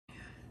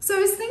So I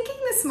was thinking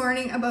this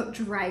morning about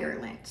dryer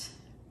lint.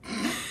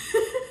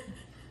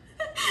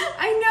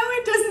 I know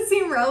it doesn't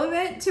seem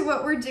relevant to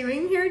what we're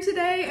doing here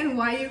today and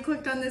why you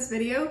clicked on this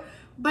video,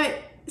 but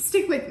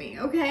stick with me,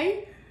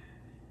 okay?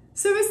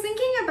 So I was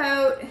thinking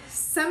about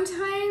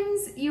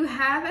sometimes you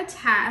have a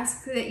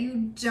task that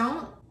you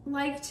don't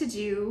like to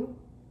do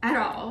at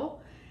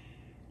all,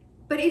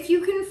 but if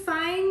you can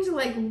find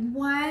like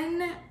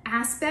one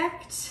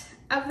aspect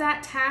of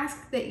that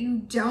task that you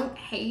don't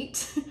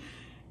hate,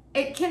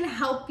 it can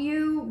help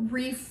you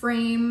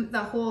reframe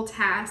the whole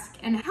task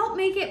and help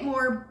make it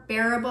more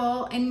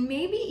bearable and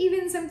maybe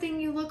even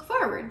something you look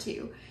forward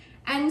to.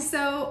 And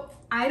so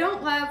I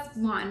don't love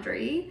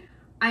laundry.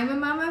 I'm a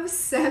mom of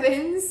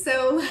 7,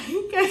 so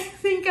like I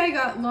think I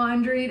got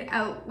laundried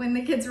out when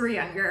the kids were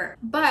younger.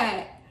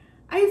 But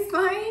I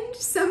find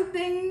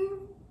something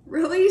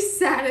really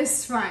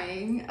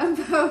satisfying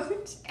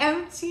about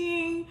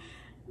emptying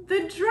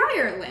the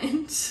dryer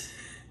lint.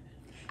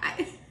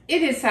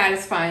 It is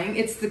satisfying.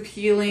 It's the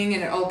peeling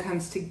and it all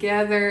comes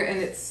together and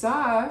it's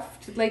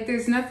soft. Like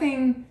there's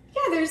nothing...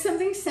 Yeah, there's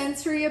something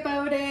sensory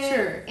about it.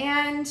 Sure.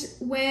 And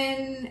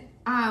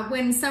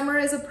when summer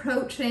is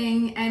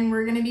approaching and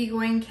we're gonna be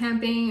going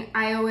camping,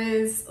 I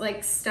always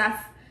like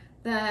stuff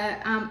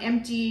the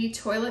empty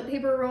toilet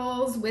paper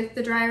rolls with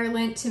the dryer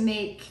lint to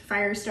make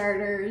fire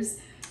starters.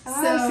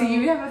 So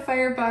you have a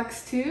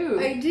firebox too.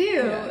 I do.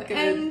 Yeah,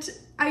 and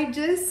I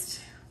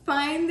just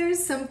find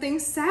there's something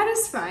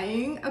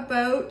satisfying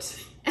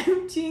about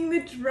emptying the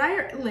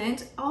dryer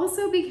lint,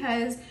 also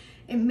because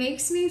it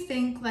makes me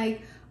think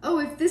like, oh,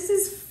 if this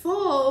is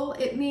full,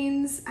 it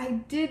means I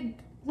did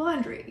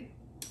laundry.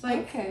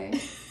 Like,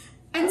 okay.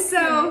 And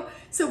okay.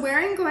 So where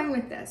I'm going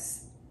with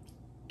this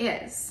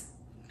is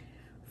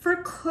for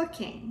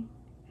cooking,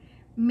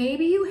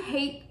 maybe you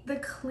hate the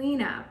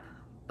cleanup,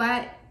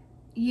 but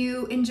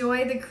you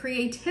enjoy the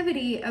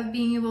creativity of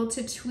being able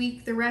to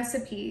tweak the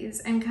recipes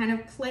and kind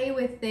of play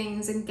with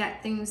things and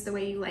get things the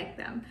way you like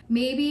them.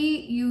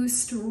 Maybe you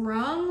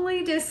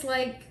strongly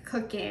dislike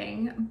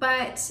cooking,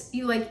 but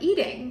you like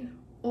eating,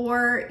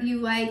 or you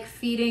like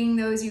feeding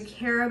those you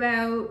care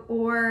about,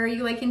 or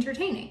you like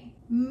entertaining.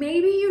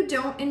 Maybe you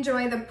don't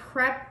enjoy the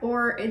prep,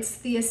 or it's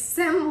the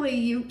assembly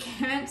you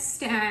can't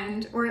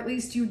stand, or at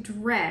least you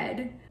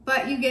dread,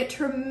 but you get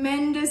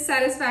tremendous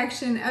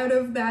satisfaction out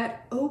of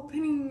that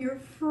opening your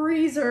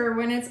freezer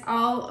when it's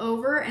all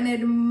over and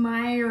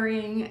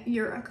admiring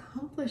your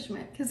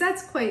accomplishment, because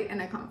that's quite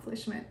an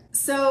accomplishment.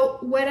 So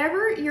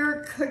whatever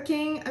your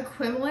cooking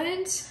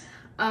equivalent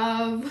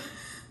of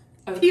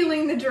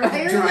peeling the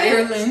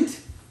dryer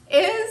lint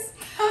is,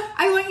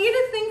 I want you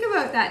to think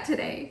about that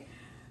today,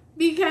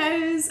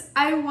 because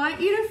I want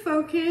you to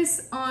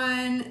focus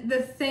on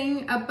the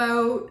thing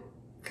about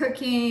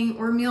cooking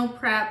or meal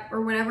prep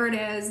or whatever it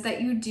is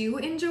that you do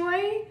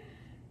enjoy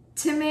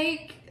to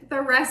make the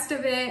rest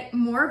of it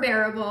more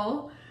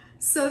bearable,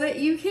 so that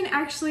you can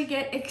actually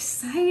get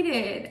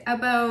excited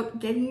about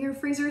getting your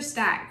freezer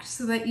stacked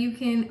so that you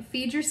can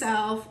feed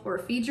yourself or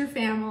feed your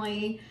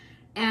family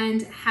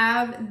and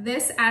have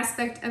this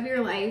aspect of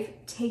your life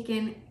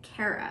taken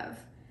care of.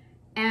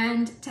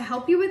 And to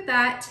help you with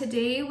that,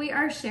 today we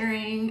are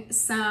sharing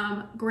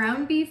some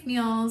ground beef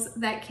meals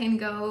that can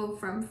go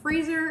from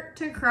freezer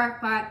to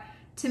crock pot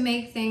to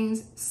make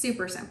things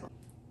super simple.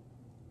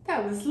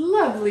 That was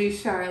lovely,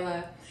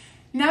 Charla.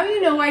 Now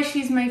you know why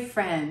she's my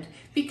friend,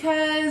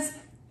 because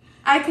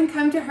I can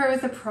come to her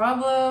with a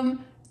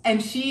problem,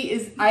 and she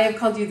is, I have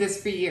called you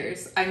this for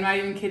years. I'm not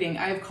even kidding.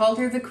 I have called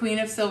her the queen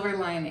of silver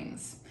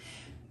linings.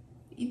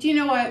 Do you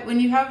know what? When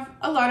you have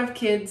a lot of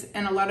kids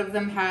and a lot of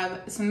them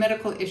have some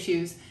medical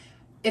issues,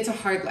 it's a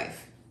hard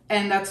life.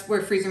 And that's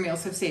where freezer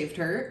meals have saved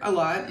her a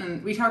lot.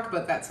 And we talk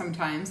about that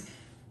sometimes.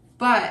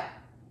 But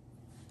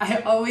I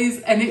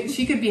always,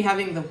 she could be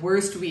having the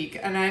worst week.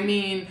 And I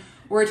mean,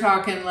 we're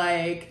talking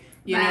like,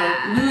 you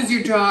know, lose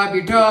your job,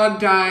 your dog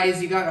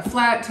dies, you got a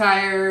flat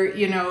tire,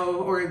 you know,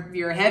 or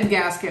your head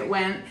gasket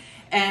went,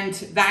 and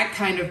that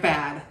kind of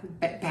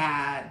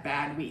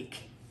bad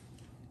week.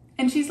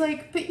 And she's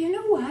like, but you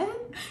know what?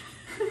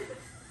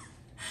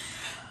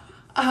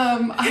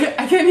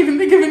 I can't even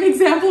think of an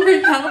example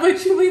right now, but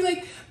she'll be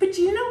like, but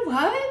you know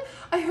what?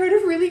 I heard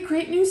a really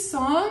great new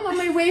song on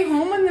my way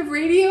home on the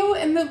radio,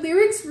 and the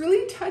lyrics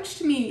really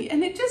touched me,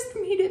 and it just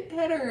made it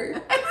better.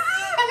 And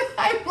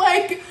I'm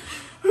like,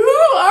 who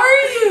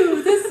are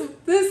you?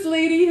 This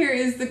lady here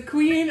is the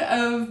queen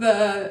of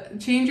the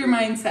change your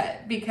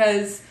mindset,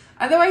 because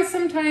otherwise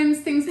sometimes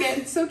things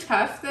get so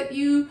tough that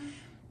you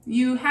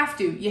have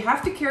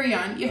to carry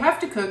on, you have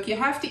to cook, you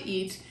have to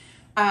eat.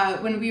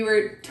 When we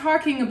were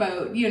talking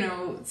about, you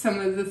know, some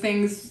of the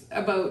things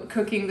about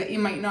cooking that you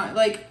might not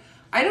like,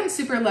 I don't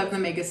super love the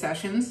mega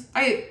sessions.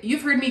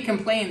 You've heard me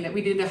complain that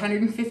we did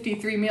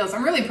 153 meals.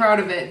 I'm really proud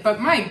of it, but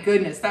my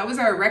goodness, that was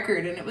our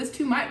record and it was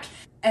too much.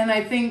 And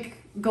I think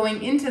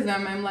going into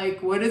them, I'm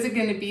like, what is it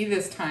going to be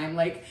this time?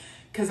 Like,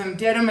 because I'm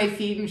dead on my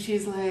feet, and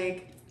she's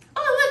like,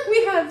 oh, look,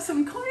 we have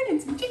some corn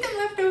and some chicken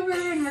left over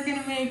and we're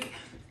going to make...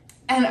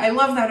 And I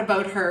love that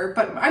about her,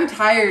 but I'm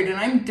tired and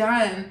I'm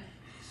done.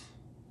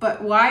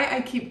 But why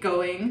I keep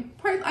going,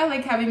 I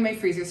like having my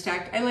freezer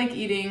stacked. I like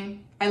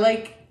eating. I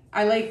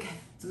like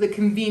the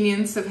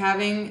convenience of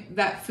having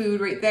that food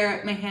right there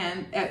at my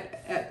hand.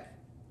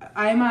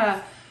 I'm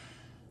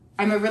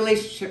a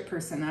relationship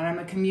person, and I'm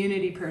a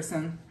community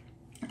person,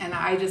 and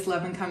I just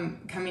love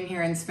coming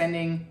here and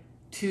spending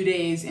 2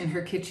 days in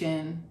her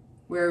kitchen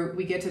where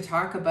we get to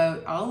talk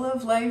about all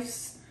of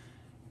life's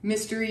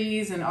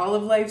mysteries and all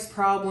of life's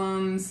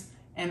problems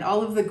and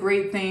all of the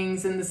great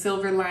things and the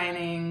silver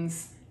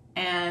linings.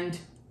 And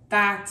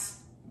that's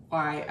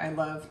why I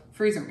love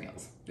freezer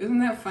meals. Isn't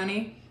that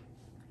funny?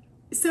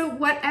 So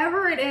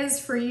whatever it is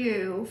for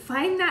you,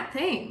 find that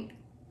thing.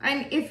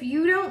 And if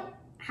you don't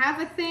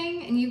have a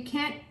thing and you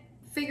can't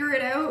figure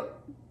it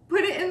out,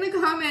 put it in the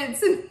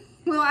comments and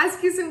we'll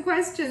ask you some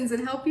questions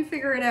and help you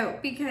figure it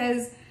out,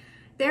 because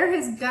there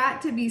has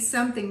got to be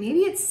something. Maybe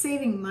it's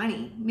saving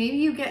money. Maybe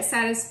you get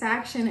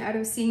satisfaction out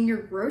of seeing your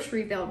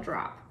grocery bill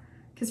drop,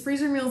 because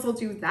freezer meals will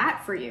do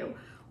that for you.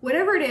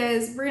 Whatever it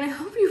is, we're gonna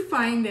help you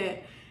find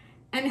it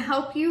and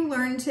help you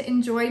learn to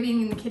enjoy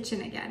being in the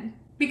kitchen again.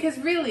 Because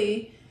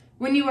really,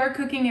 when you are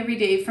cooking every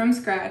day from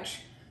scratch,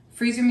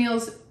 freezer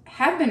meals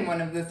have been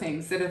one of the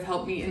things that have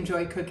helped me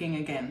enjoy cooking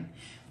again.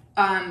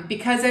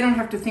 Because I don't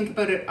have to think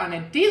about it on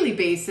a daily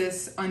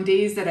basis, on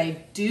days that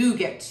I do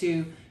get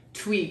to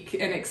tweak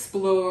and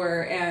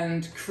explore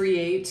and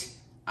create,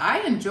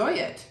 I enjoy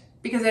it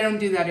because I don't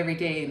do that every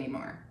day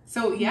anymore.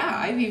 So yeah,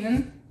 I've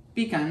even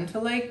begun to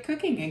like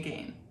cooking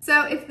again.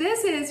 So if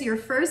this is your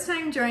first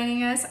time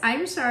joining us,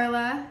 I'm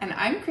Charla. And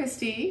I'm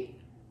Christy,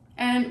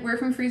 and we're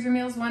from Freezer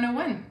Meals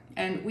 101.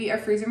 And we are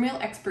freezer meal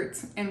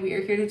experts, and we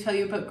are here to tell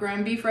you about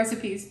ground beef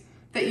recipes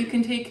that you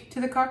can take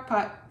to the crock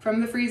pot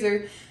from the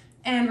freezer,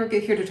 and we're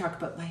here to talk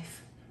about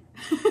life.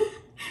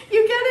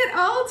 You get it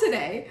all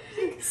today.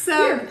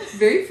 So we're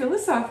very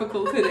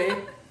philosophical today.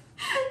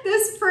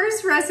 This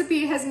first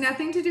recipe has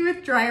nothing to do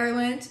with dryer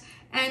lint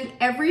and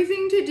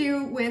everything to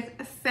do with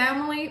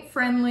family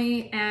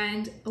friendly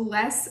and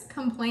less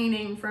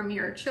complaining from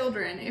your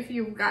children if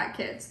you've got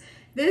kids.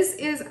 This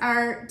is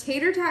our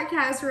tater tot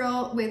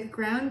casserole with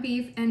ground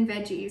beef and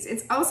veggies.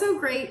 It's also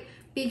great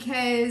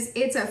because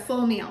it's a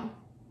full meal.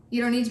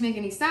 You don't need to make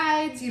any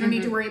sides. You don't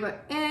need to worry about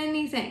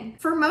anything.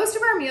 For most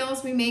of our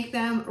meals, we make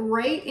them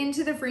right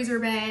into the freezer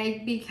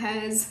bag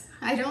because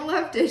I don't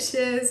love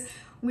dishes.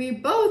 We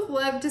both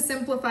love to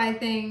simplify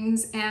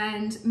things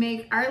and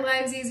make our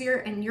lives easier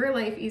and your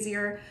life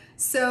easier.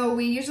 So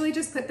we usually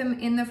just put them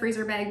in the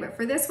freezer bag, but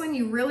for this one,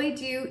 you really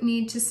do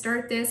need to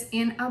start this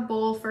in a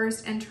bowl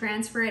first and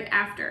transfer it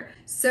after.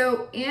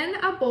 So in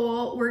a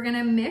bowl, we're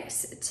gonna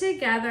mix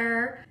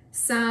together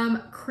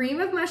some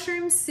cream of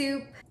mushroom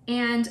soup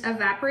and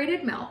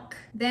evaporated milk.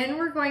 Then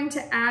we're going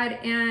to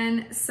add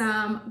in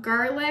some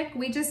garlic.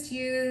 We just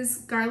use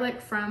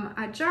garlic from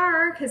a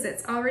jar because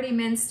it's already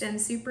minced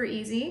and super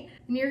easy.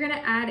 And you're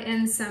gonna add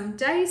in some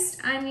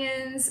diced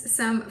onions,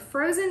 some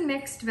frozen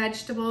mixed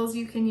vegetables.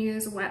 You can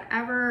use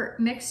whatever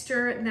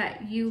mixture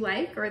that you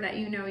like or that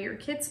you know your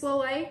kids will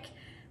like.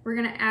 We're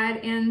gonna add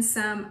in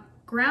some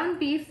ground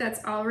beef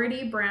that's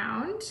already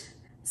browned,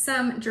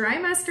 some dry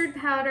mustard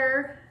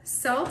powder,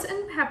 salt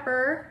and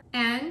pepper,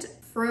 and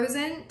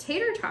frozen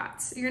tater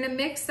tots. You're gonna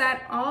mix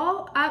that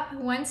all up.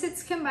 Once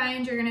it's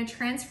combined, you're gonna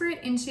transfer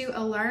it into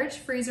a large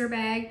freezer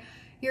bag.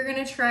 You're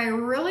gonna try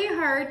really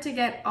hard to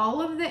get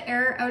all of the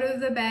air out of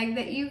the bag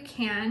that you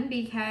can,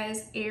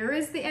 because air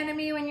is the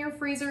enemy when you're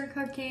freezer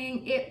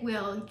cooking. It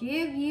will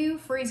give you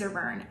freezer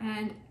burn,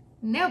 and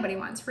nobody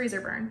wants freezer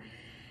burn.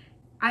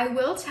 I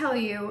will tell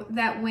you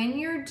that when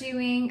you're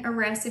doing a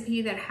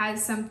recipe that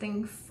has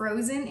something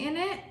frozen in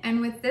it, and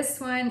with this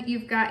one,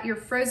 you've got your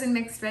frozen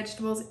mixed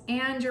vegetables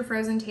and your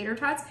frozen tater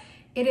tots,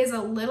 it is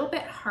a little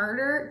bit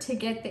harder to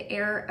get the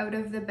air out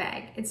of the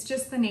bag. It's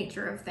just the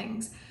nature of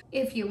things.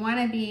 If you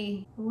wanna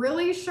be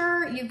really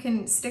sure, you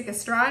can stick a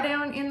straw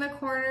down in the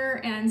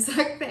corner and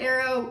suck the air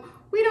out.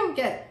 We don't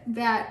get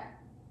that.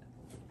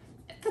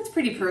 That's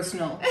pretty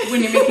personal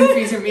when you're making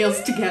freezer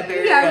meals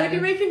together. Yeah, when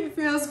you're making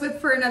meals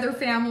for another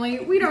family,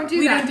 we don't do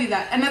that. We don't do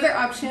that. Another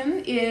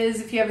option is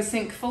if you have a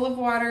sink full of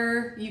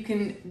water, you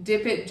can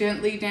dip it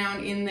gently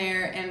down in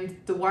there and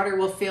the water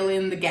will fill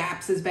in the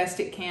gaps as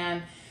best it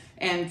can.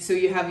 And so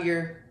you have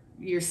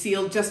your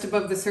seal just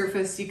above the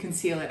surface, you can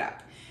seal it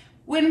up.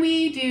 When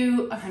we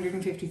do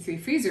 153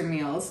 freezer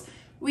meals,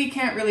 we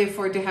can't really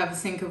afford to have a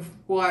sink of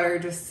water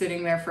just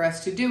sitting there for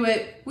us to do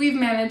it. We've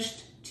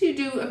managed to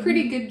do a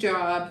pretty good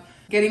job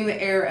getting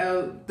the air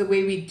out the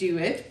way we do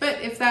it.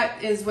 But if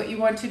that is what you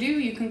want to do,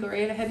 you can go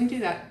right ahead and do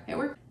that. It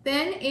works.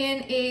 Then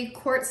in a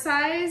quart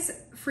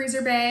size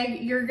freezer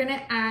bag, you're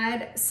gonna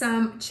add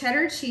some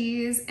cheddar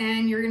cheese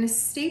and you're gonna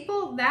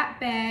staple that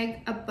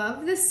bag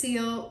above the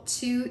seal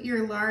to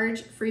your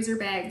large freezer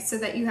bag so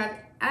that you have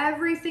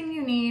everything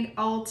you need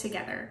all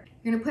together.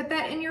 You're gonna put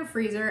that in your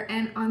freezer,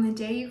 and on the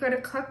day you go to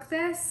cook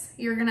this,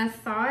 you're gonna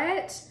thaw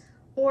it,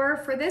 or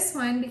for this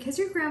one, because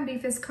your ground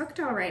beef is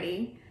cooked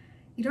already,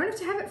 you don't have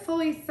to have it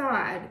fully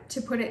thawed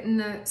to put it in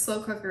the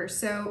slow cooker.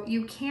 So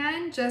you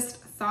can just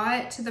thaw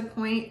it to the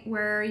point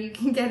where you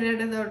can get it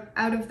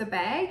out of the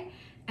bag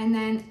and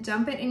then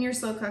dump it in your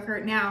slow cooker.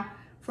 Now,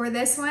 for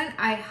this one,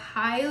 I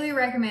highly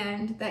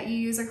recommend that you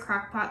use a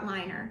crock pot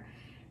liner,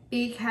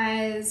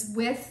 because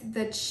with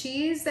the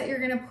cheese that you're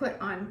gonna put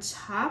on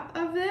top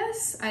of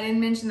this, I didn't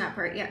mention that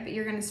part yet, but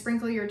you're gonna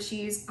sprinkle your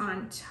cheese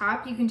on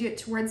top. You can do it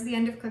towards the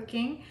end of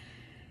cooking.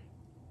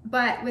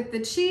 But with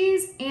the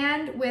cheese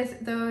and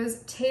with those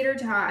tater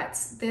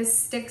tots, this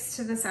sticks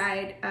to the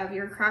side of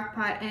your crock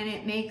pot and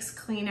it makes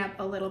cleanup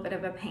a little bit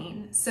of a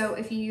pain. So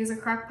if you use a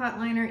crock pot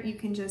liner, you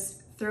can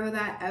just throw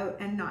that out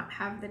and not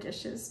have the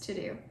dishes to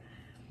do.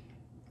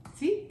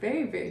 See,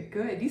 very, very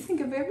good. You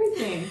think of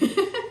everything.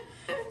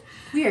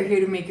 We are here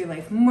to make your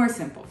life more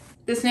simple.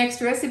 This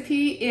next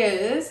recipe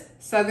is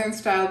Southern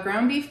style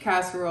ground beef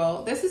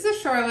casserole. This is a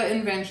Charlotte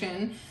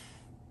invention.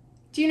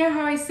 Do you know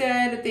how I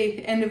said at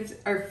the end of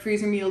our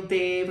freezer meal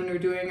day when we're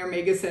doing our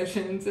mega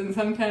sessions, and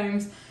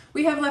sometimes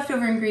we have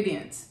leftover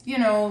ingredients? You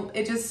know,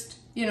 it just,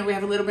 you know, we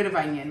have a little bit of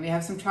onion, we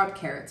have some chopped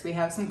carrots, we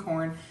have some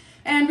corn,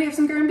 and we have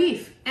some ground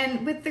beef.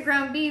 And with the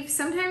ground beef,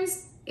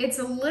 sometimes it's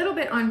a little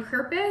bit on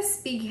purpose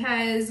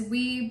because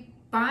we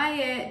buy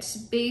it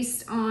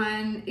based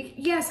on,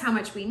 yes, how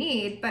much we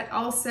need, but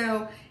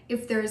also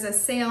if there's a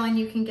sale and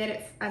you can get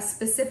it a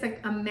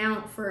specific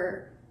amount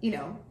for, you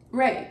know,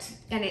 right,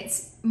 and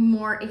it's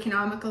more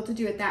economical to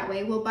do it that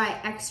way, we'll buy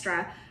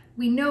extra.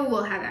 We know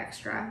we'll have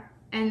extra,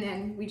 and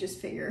then we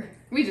just figure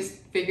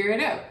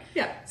it out.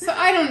 Yeah. So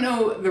I don't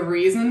know the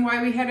reason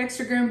why we had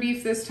extra ground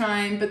beef this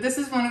time, but this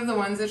is one of the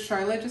ones that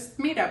Charlotte just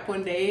made up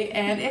one day,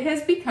 and it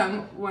has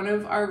become one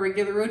of our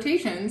regular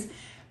rotations.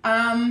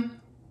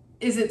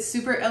 Is it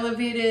super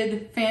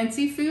elevated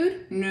fancy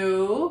food?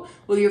 No.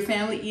 Will your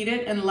family eat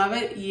it and love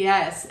it?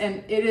 Yes.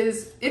 And it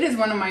is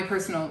one of my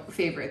personal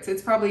favorites.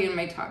 It's probably in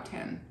my top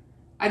 10.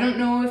 I don't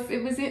know if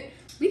it was it.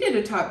 We did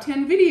a top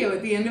 10 video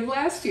at the end of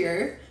last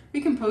year. We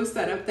can post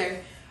that up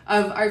there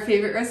of our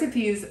favorite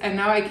recipes. And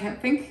now I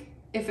can't think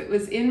if it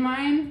was in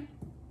mine.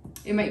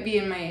 It might be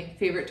in my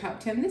favorite top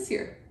 10 this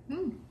year.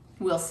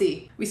 We'll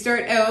see. We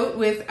start out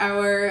with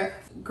our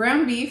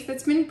ground beef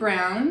that's been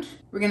browned.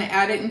 We're gonna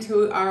add it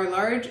into our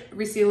large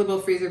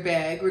resealable freezer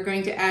bag. We're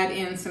going to add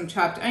in some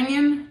chopped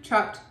onion,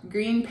 chopped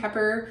green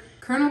pepper,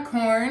 kernel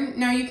corn.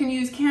 Now you can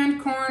use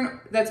canned corn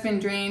that's been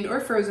drained or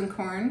frozen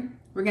corn.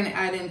 We're gonna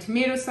add in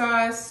tomato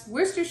sauce,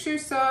 Worcestershire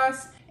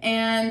sauce,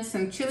 and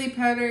some chili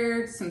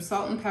powder, some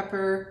salt and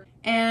pepper,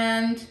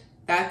 and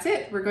that's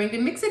it. We're going to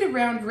mix it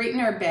around right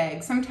in our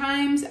bag.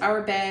 Sometimes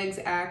our bags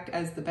act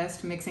as the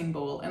best mixing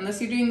bowl,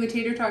 unless you're doing the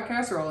tater tot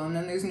casserole, and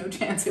then there's no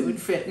chance it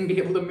would fit and be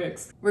able to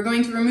mix. We're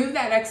going to remove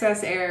that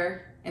excess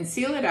air and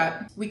seal it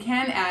up. We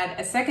can add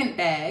a second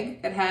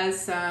bag that has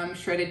some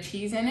shredded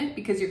cheese in it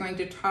because you're going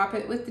to top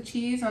it with the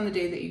cheese on the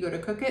day that you go to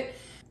cook it.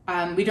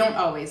 We don't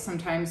always.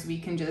 Sometimes we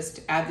can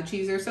just add the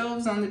cheese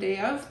ourselves on the day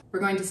of. We're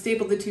going to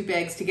staple the two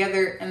bags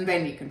together and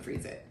then you can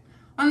freeze it.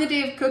 On the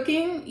day of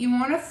cooking, you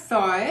want to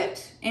thaw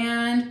it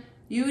and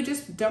you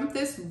just dump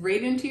this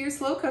right into your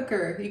slow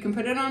cooker. You can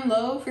put it on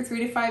low for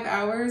 3 to 5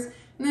 hours.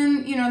 And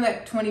then, you know,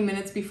 that 20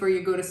 minutes before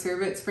you go to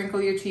serve it,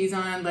 sprinkle your cheese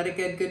on, let it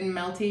get good and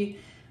melty.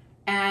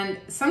 And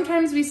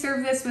sometimes we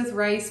serve this with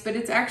rice, but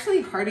it's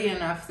actually hearty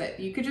enough that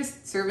you could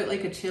just serve it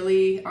like a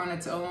chili on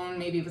its own,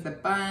 maybe with a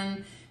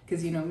bun,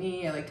 because you know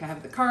me, I like to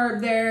have the carb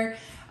there.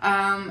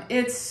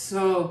 It's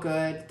so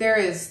good.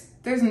 There's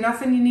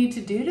nothing you need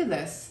to do to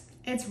this.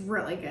 It's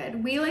really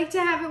good. We like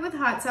to have it with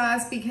hot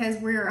sauce because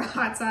we're a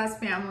hot sauce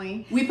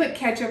family. We put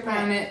ketchup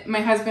on it.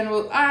 My husband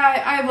will,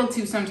 I will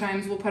too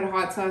sometimes, we'll put a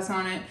hot sauce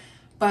on it.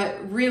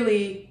 But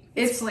really,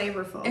 it's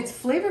flavorful. It's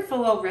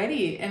flavorful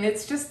already, and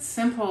it's just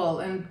simple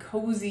and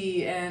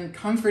cozy and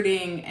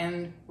comforting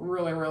and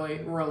really, really,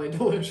 really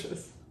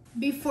delicious.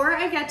 Before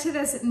I get to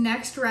this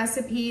next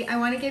recipe, I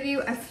want to give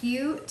you a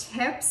few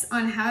tips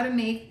on how to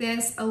make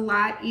this a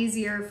lot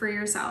easier for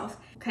yourself.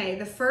 Okay,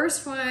 the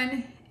first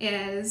one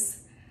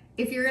is,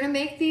 if you're gonna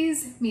make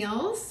these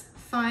meals,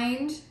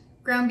 find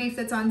ground beef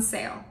that's on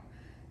sale.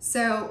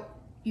 So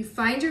you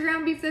find your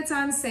ground beef that's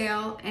on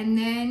sale, and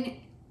then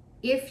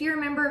if you're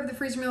a member of the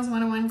Freezer Meals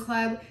 101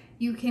 Club,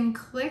 you can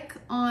click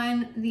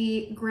on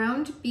the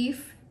ground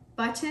beef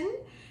button.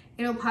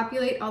 It'll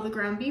populate all the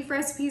ground beef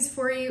recipes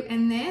for you,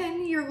 and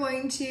then you're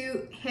going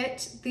to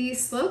hit the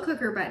slow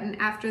cooker button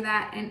after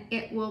that, and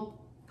it will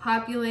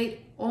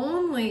populate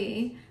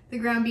only the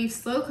ground beef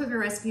slow cooker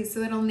recipes,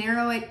 so it'll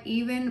narrow it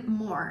even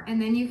more.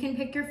 And then you can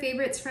pick your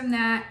favorites from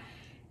that.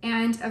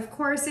 And of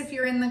course, if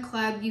you're in the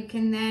club, you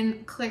can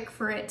then click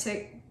for it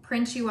to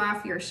print you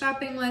off your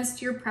shopping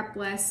list, your prep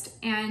list,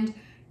 and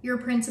your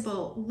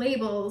printable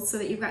labels so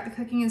that you've got the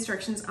cooking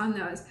instructions on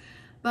those.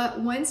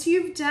 But once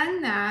you've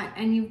done that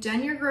and you've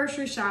done your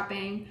grocery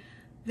shopping,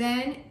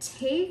 then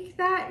take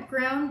that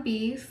ground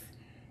beef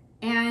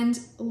and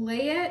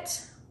lay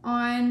it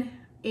on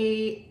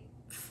a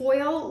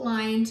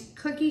foil-lined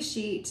cookie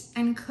sheet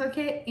and cook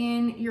it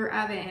in your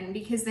oven,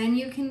 because then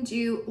you can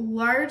do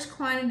large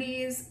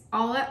quantities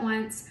all at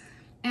once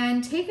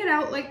and take it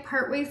out like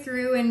partway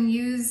through and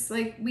use,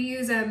 like we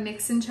use a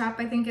mix and chop,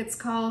 I think it's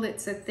called.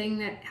 It's a thing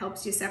that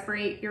helps you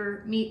separate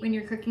your meat when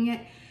you're cooking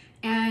it.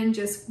 and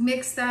just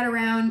mix that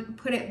around,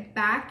 put it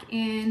back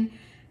in,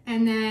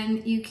 and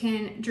then you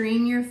can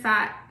drain your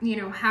fat, you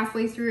know,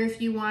 halfway through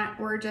if you want,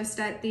 or just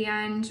at the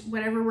end,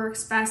 whatever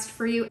works best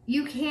for you.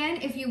 You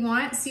can, if you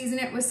want, season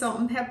it with salt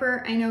and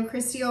pepper. I know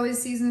Christy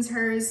always seasons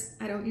hers.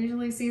 I don't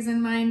usually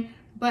season mine,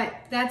 but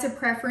that's a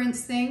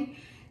preference thing.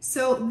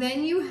 So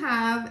then you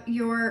have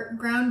your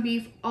ground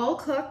beef all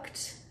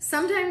cooked.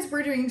 Sometimes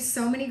we're doing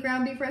so many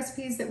ground beef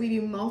recipes that we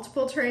do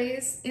multiple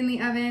trays in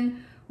the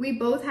oven. We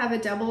both have a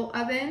double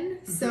oven,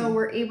 so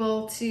we're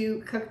able to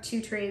cook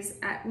 2 trays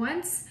at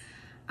once.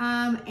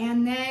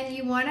 And then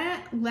you want to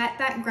let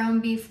that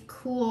ground beef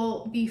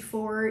cool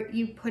before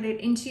you put it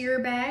into your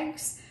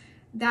bags.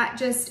 That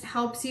just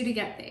helps you to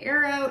get the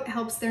air out,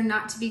 helps there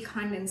not to be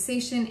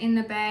condensation in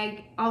the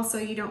bag. Also,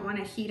 you don't want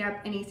to heat up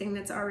anything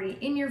that's already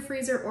in your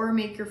freezer or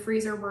make your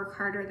freezer work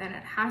harder than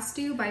it has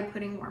to by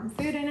putting warm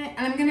food in it.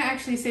 And I'm going to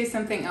actually say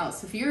something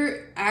else. If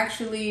you're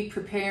actually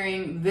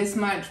preparing this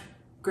much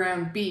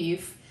ground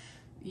beef,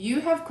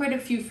 you have quite a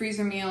few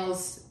freezer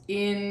meals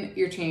in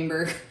your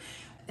chamber.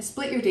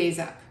 Split your days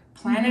up.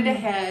 Plan it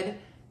ahead,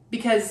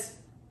 because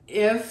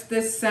if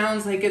this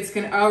sounds like it's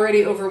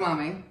already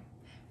overwhelming,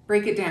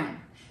 break it down.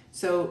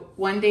 So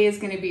one day is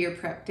going to be your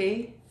prep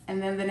day,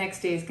 and then the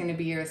next day is going to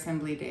be your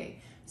assembly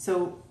day.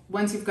 So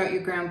once you've got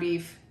your ground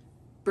beef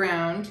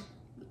browned,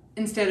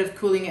 instead of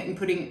cooling it and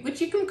putting it, which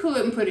you can cool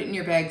it and put it in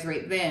your bags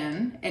right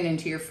then and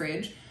into your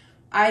fridge,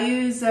 I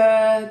use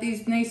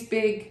these nice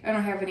big, I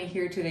don't have any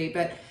here today,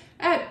 but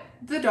at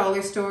the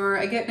dollar store,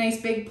 I get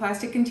nice big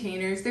plastic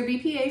containers. They're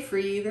BPA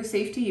free, they're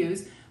safe to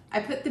use. I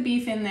put the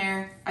beef in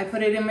there, I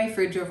put it in my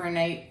fridge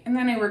overnight, and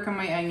then I work on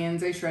my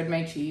onions, I shred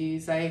my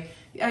cheese, I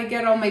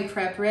get all my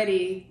prep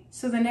ready.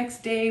 So the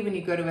next day when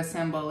you go to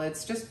assemble,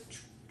 it's just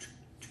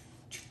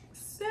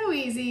so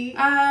easy.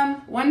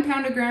 1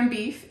 pound of ground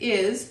beef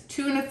is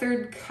 2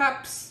 1/3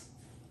 cups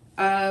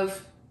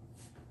of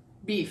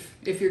beef,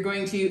 if you're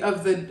going to,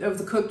 of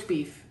the cooked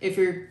beef, if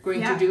you're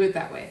going to do it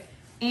that way.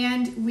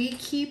 And we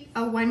keep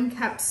a 1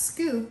 cup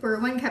scoop or a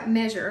 1 cup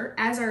measure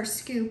as our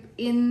scoop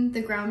in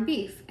the ground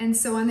beef. And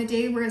so on the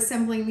day we're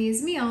assembling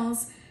these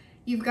meals,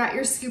 you've got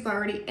your scoop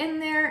already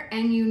in there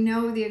and you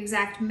know the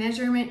exact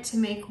measurement to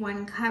make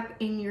 1 cup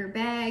in your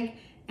bag.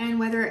 And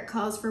whether it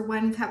calls for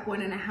 1 cup,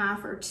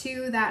 1.5 or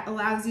 2, that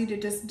allows you to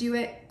just do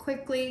it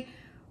quickly.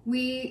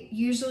 We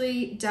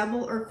usually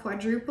double or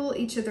quadruple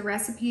each of the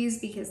recipes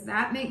because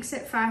that makes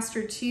it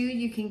faster too.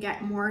 You can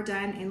get more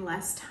done in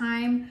less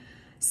time.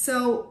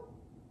 So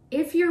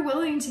if you're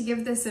willing to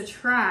give this a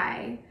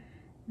try,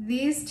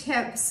 these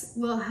tips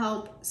will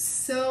help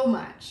so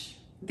much.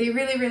 They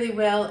really, really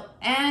will.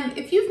 And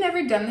if you've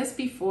never done this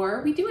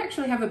before, we do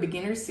actually have a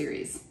beginner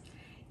series.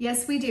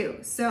 Yes, we do.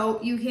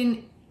 So you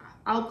can,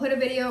 I'll put a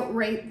video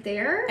right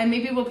there. And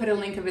maybe we'll put a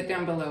link of it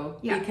down below,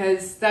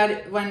 because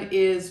that one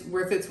is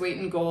worth its weight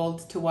in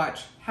gold to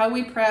watch how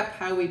we prep,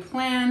 how we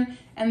plan,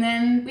 and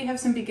then we have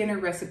some beginner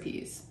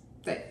recipes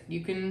that you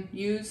can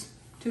use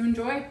to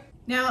enjoy.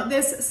 Now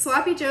this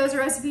Sloppy Joe's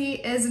recipe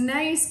is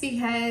nice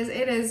because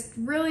it is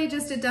really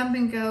just a dump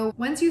and go.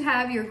 Once you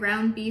have your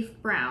ground beef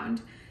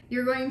browned,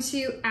 you're going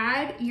to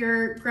add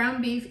your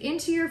ground beef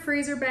into your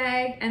freezer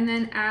bag and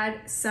then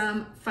add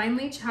some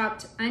finely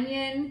chopped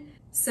onion,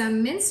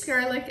 some minced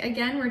garlic,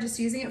 again we're just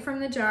using it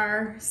from the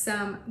jar,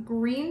 some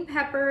green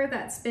pepper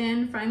that's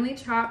been finely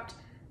chopped,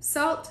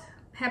 salt,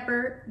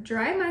 pepper,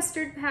 dry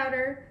mustard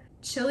powder,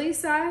 chili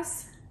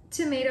sauce,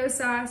 tomato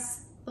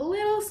sauce, a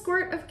little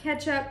squirt of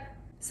ketchup,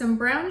 some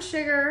brown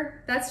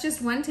sugar, that's just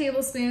 1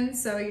 tablespoon,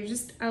 so you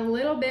just a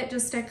little bit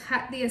just to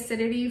cut the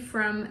acidity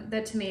from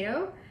the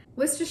tomato,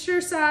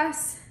 Worcestershire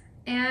sauce,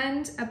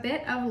 and a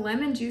bit of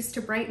lemon juice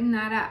to brighten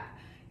that up.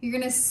 You're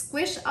gonna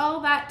squish all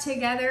that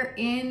together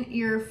in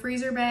your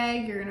freezer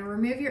bag, you're gonna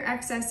remove your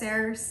excess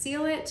air,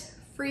 seal it,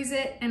 freeze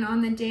it, and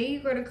on the day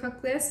you go to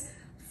cook this,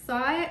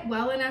 thaw it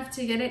well enough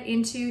to get it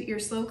into your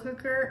slow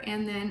cooker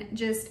and then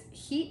just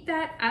heat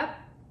that up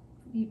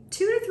 2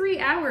 to 3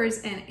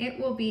 hours and it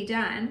will be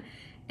done.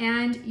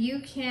 And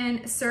you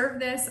can serve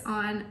this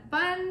on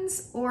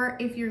buns, or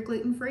if you're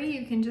gluten-free,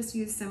 you can just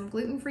use some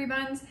gluten-free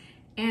buns,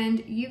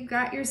 and you've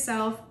got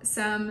yourself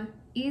some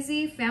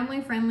easy,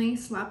 family-friendly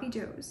Sloppy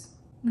Joes.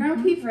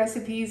 Ground beef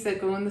recipes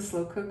that go in the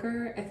slow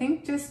cooker, I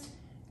think just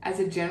as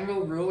a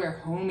general rule, are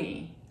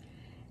homey.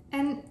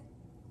 And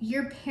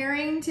you're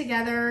pairing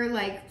together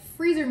like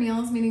freezer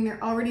meals, meaning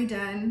they're already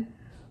done,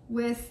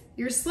 with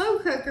your slow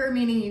cooker,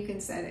 meaning you can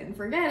set it and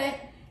forget it.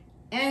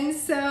 And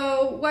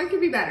so what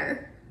could be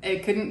better?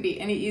 It couldn't be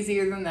any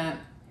easier than that.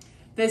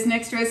 This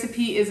next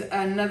recipe is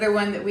another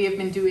one that we have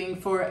been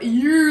doing for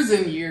years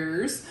and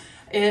years.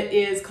 It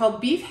is called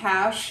beef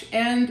hash,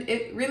 and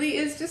it really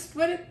is just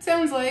what it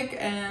sounds like,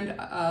 and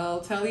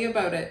I'll tell you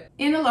about it.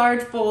 In a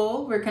large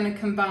bowl, we're going to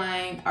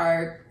combine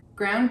our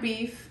ground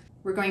beef.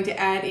 We're going to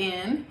add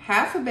in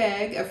half a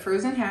bag of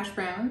frozen hash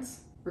browns.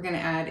 We're going to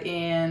add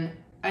in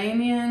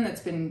onion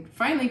that's been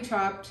finely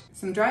chopped,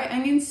 some dry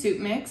onion soup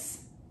mix.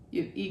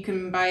 You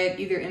can buy it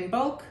either in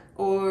bulk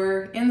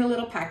or in the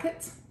little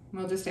packets.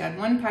 We'll just add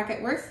 1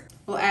 packet worth.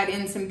 We'll add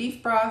in some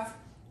beef broth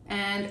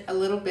and a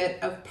little bit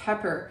of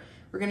pepper.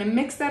 We're gonna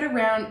mix that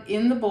around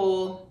in the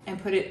bowl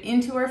and put it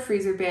into our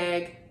freezer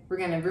bag. We're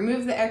gonna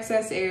remove the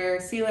excess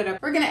air, seal it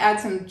up. We're gonna add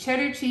some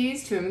cheddar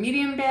cheese to a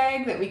medium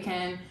bag that we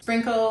can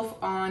sprinkle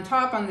on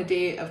top on the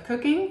day of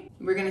cooking.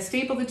 We're gonna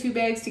staple the 2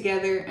 bags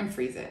together and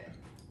freeze it.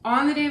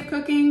 On the day of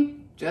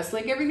cooking, just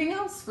like everything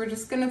else, we're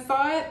just gonna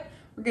thaw it.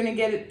 We're gonna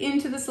get it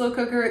into the slow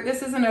cooker.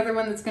 This is another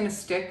one that's gonna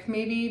stick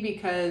maybe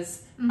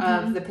because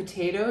of the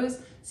potatoes.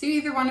 So you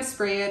either wanna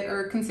spray it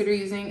or consider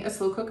using a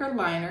slow cooker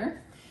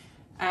liner.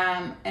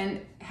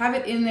 And have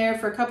it in there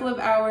for a couple of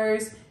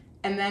hours.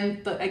 And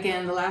then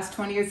again, the last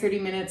 20 or 30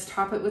 minutes,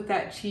 top it with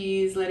that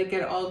cheese, let it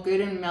get all good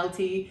and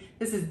melty.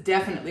 This is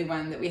definitely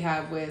one that we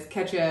have with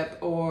ketchup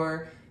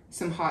or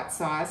some hot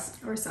sauce.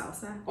 Or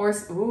salsa. Or,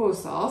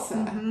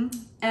 salsa.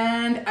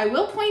 And I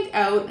will point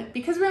out,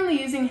 because we're only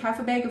using half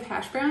a bag of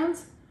hash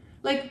browns,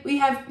 like we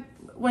have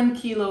 1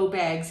 kilo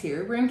bags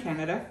here, we're in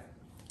Canada.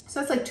 So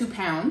that's like 2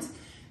 pounds.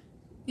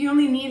 You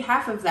only need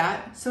half of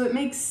that. So it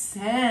makes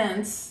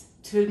sense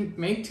to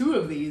make 2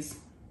 of these.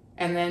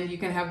 And then you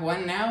can have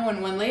one now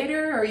and one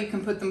later, or you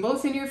can put them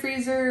both in your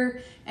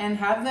freezer and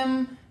have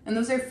them. And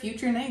those are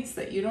future nights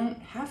that you don't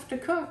have to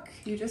cook.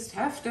 You just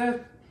have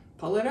to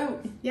pull it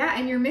out. Yeah,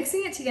 and you're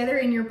mixing it together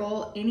in your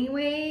bowl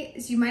anyway,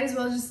 so you might as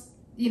well just,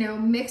 you know,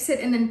 mix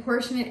it and then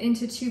portion it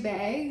into 2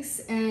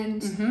 bags.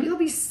 And you'll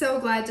be so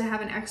glad to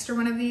have an extra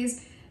one of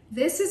these.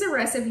 This is a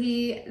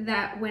recipe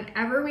that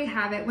whenever we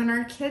have it, when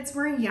our kids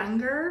were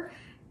younger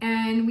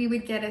and we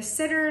would get a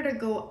sitter to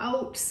go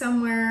out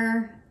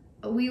somewhere,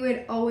 we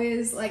would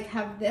always like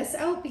have this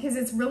out because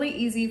it's really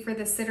easy for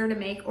the sitter to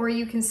make, or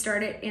you can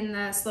start it in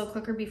the slow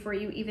cooker before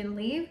you even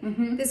leave.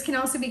 This can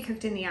also be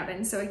cooked in the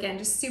oven. So again,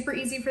 just super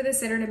easy for the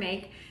sitter to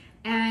make.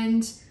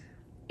 And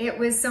it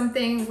was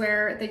something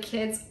where the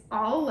kids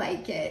all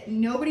like it.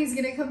 Nobody's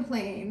gonna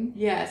complain.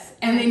 Yes,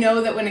 and they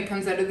know that when it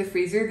comes out of the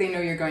freezer, they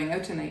know you're going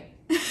out tonight.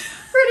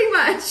 Pretty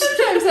much.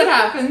 Sometimes that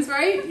happens,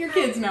 right? Your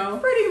kids know.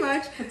 Pretty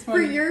much.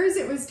 For yours,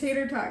 it was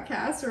tater tot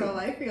casserole,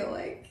 I feel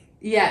like.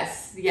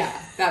 Yes, yeah,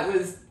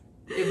 that's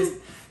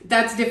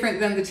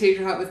different than the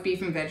tater tot with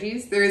beef and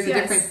veggies. There is a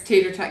different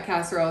tater tot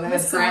casserole that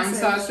has brown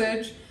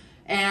sausage.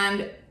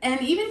 And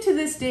even to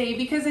this day,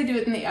 because I do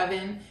it in the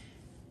oven,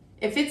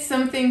 if it's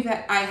something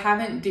that I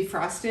haven't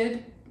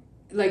defrosted,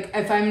 like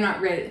if I'm not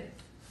ready,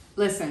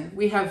 listen,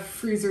 we have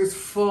freezers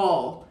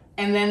full,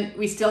 and then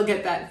we still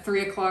get that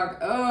 3 o'clock,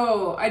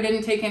 oh, I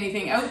didn't take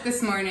anything out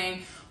this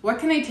morning. What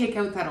can I take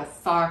out that'll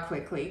thaw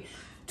quickly?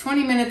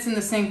 20 minutes in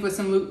the sink with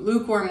some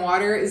lukewarm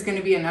water is going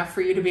to be enough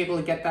for you to be able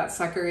to get that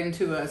sucker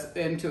into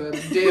a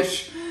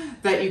dish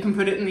that you can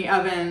put it in the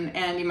oven,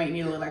 and you might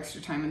need a little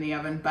extra time in the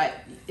oven, but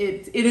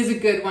it is a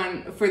good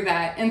one for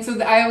that. And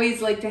so I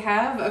always like to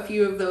have a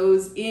few of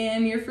those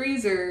in your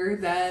freezer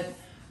that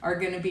are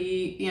going to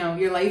be, you know,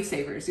 your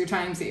lifesavers, your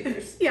time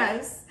savers.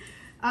 Yes.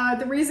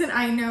 The reason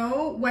I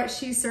know what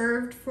she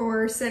served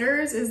for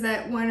sitters is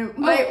that one of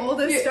my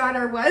oldest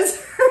daughter was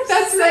her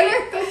That's sitter.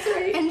 right, that's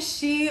right. And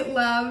she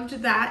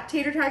loved that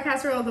tater tot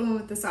casserole, the one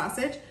with the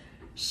sausage.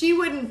 She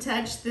wouldn't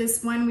touch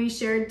this one we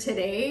shared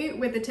today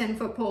with the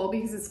 10-foot pole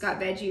because it's got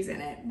veggies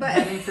in it. But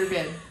heaven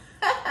forbid.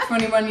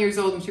 21 years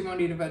old and she won't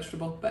eat a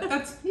vegetable. But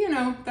that's, you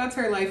know, that's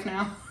her life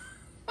now.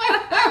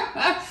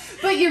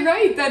 But you're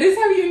right. That is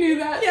how you knew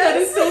that. Yes.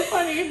 That is so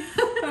funny.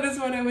 That is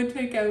what I would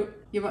take out.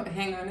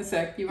 Hang on a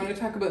sec. You want to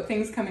talk about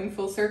things coming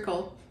full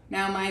circle.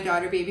 Now my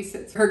daughter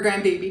babysits her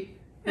grandbaby.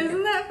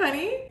 Isn't that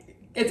funny?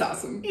 It's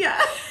awesome. Yeah.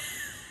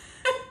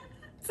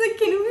 It's like,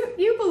 can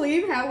you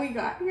believe how we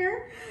got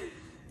here?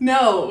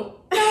 No.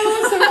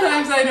 No,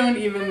 sometimes I don't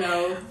even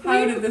know.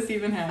 How did this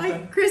even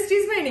happen?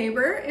 Christy's my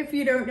neighbor, if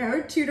you don't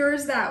know, 2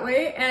 doors that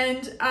way.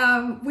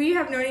 And we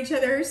have known each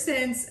other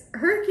since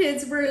her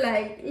kids were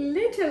like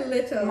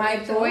little.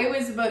 My boy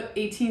was about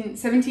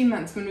 17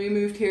 months when we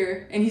moved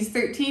here, and he's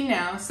 13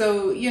 now.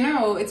 So, you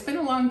know, it's been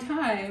a long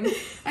time.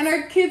 And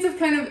our kids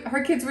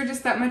her kids were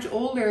just that much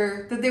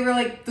older that they were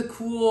like the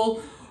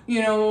cool,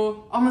 you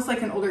know, almost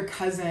like an older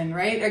cousin,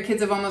 right? Our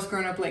kids have almost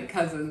grown up like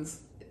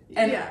cousins.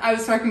 And I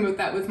was talking about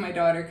that with my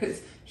daughter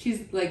because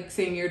she's like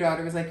saying your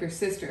daughter was like your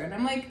sister. And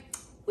I'm like,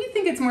 we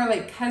think it's more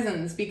like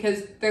cousins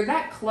because they're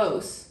that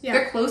close. Yeah.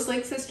 They're close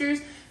like sisters,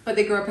 but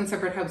they grew up in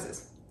separate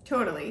houses.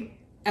 Totally.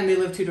 And they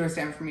live 2 doors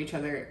down from each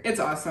other. It's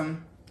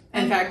awesome.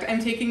 In fact, I'm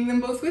taking them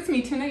both with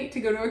me tonight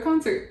to go to a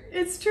concert.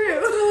 It's true.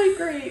 It's really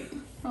great.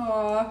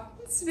 Aw.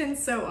 It's been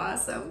so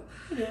awesome.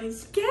 It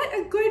is. Get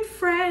a good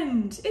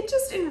friend. It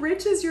just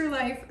enriches your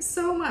life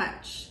so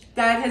much.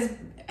 That has...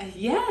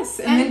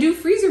 Yes, and then do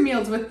freezer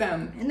meals with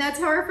them. And that's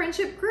how our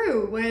friendship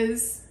grew,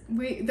 was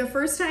the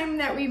first time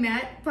that we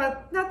met,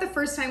 but not the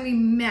first time we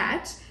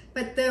met,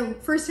 but the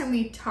first time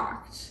we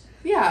talked.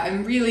 Yeah,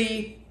 and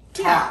really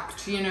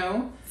talked, you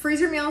know.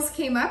 Freezer meals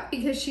came up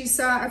because she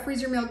saw a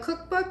freezer meal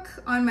cookbook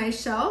on my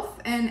shelf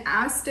and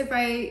asked if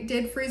I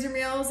did freezer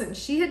meals, and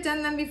she had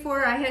done them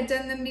before, I had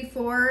done them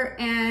before,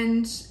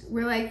 and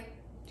we're like,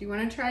 do you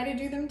want to try to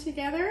do them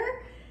together?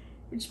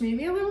 which made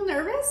me a little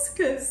nervous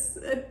because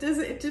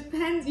it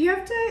depends. You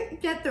have to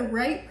get the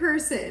right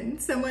person,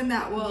 someone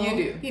that will,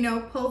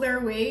 pull their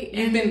weight.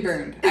 You've been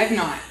burned. I've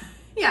not.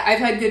 Yeah. I've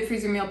had good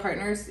freezer meal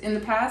partners in the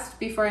past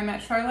before I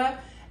met Charla,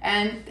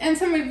 and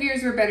some of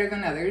yours were better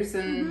than others,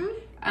 and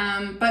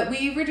but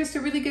we were just a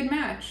really good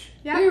match.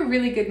 Yeah. We were a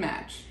really good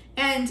match.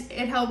 And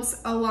it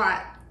helps a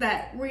lot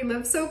that we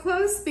live so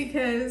close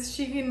because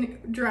she can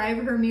drive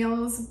her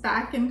meals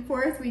back and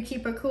forth. We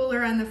keep a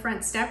cooler on the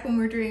front step when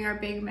we're doing our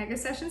big mega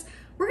sessions.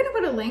 We're going to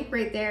put a link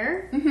right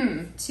there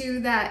to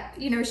that.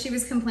 She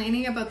was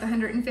complaining about the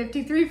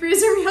 153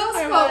 freezer meals.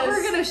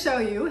 We're going to show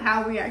you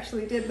how we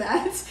actually did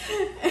that.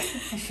 I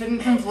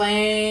shouldn't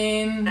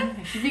complain.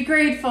 I should be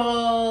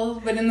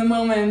grateful. But in the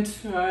moment,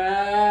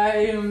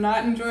 I am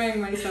not enjoying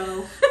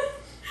myself.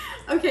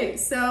 Okay,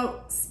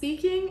 so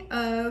speaking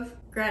of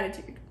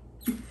gratitude,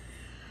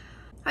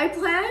 I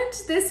planned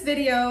this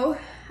video.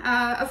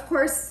 Of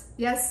course,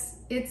 yes,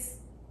 it's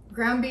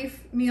ground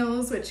beef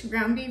meals, which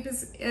ground beef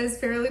is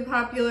fairly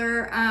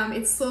popular.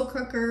 It's slow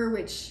cooker,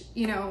 which,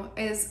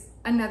 is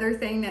another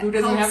thing that who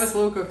doesn't have a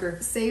slow cooker?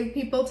 Save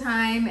people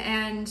time.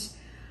 And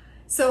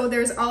so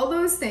there's all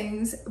those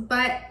things.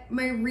 But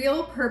my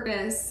real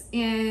purpose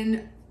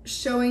in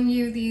showing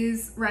you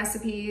these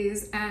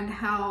recipes and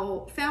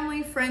how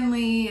family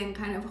friendly and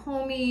kind of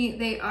homey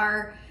they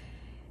are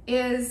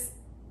is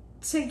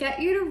to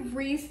get you to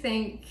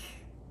rethink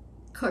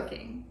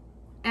cooking.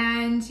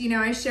 And,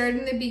 I shared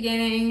in the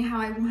beginning how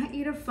I want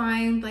you to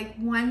find like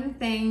one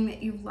thing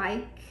that you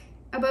like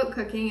about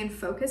cooking and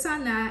focus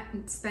on that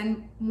and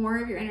spend more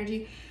of your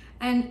energy.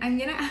 And I'm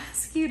gonna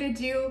ask you to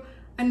do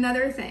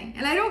another thing.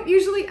 And I don't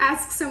usually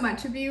ask so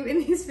much of you in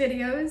these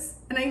videos,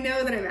 and I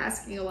know that I'm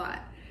asking a lot,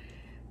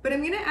 but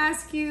I'm gonna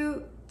ask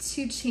you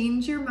to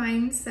change your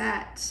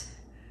mindset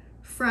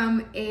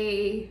from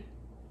I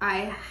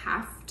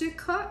have to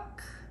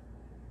cook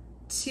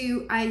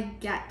to I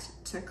get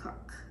to cook.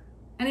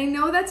 And I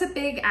know that's a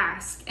big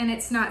ask and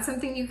it's not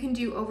something you can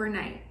do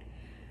overnight,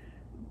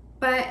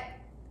 but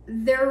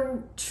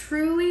there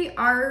truly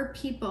are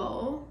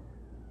people,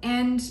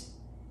 and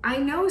I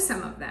know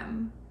some of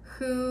them,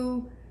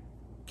 who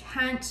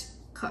can't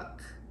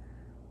cook,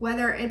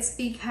 whether it's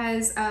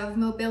because of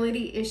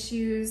mobility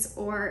issues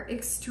or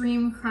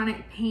extreme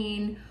chronic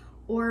pain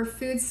or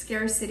food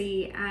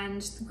scarcity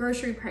and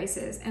grocery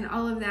prices and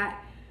all of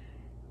that.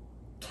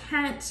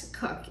 Can't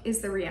cook is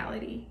the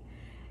reality.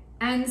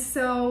 And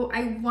so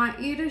I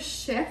want you to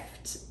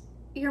shift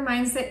your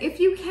mindset. If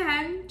you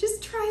can,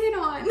 just try it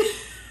on.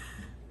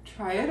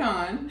 Try it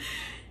on.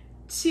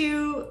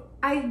 To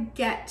I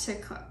get to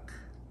cook.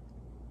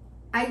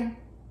 I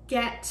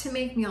get to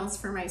make meals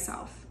for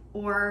myself,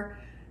 or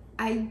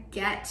I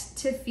get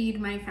to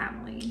feed my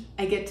family.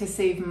 I get to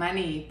save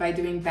money by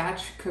doing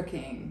batch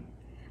cooking.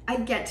 I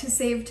get to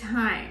save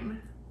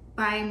time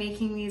by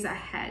making these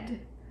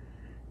ahead.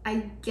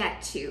 I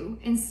get to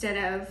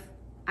instead of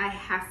I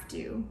have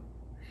to.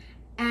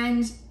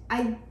 And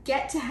I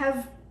get to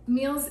have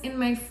meals in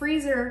my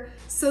freezer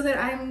so that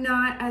I'm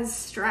not as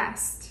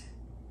stressed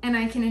and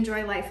I can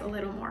enjoy life a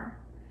little more.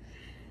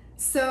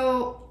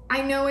 So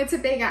I know it's a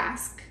big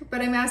ask,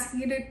 but I'm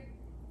asking you to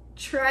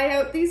try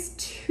out these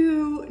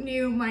 2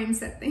 new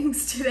mindset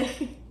things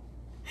today.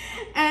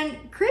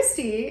 And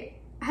Christy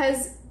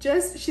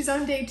she's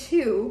on day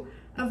 2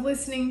 of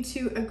listening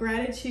to a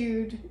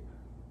gratitude.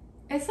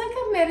 It's like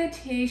a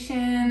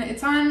meditation.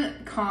 It's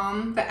on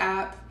Calm, the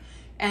app,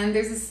 and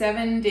there's a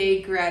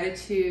 7-day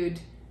gratitude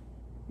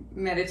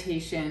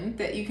meditation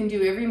that you can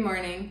do every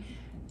morning.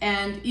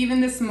 And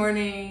even this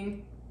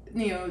morning,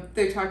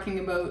 they're talking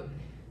about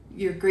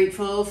you're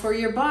grateful for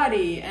your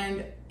body,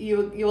 and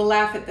you'll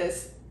laugh at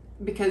this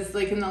because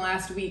like in the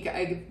last week,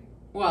 the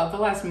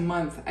last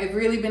month, I've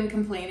really been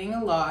complaining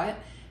a lot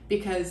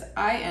because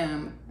I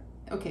am,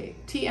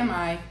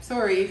 TMI,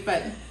 sorry,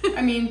 but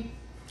I mean,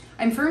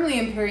 I'm firmly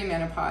in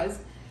perimenopause.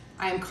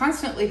 I'm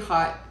constantly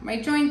hot.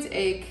 My joints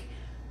ache.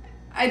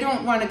 I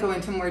don't want to go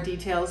into more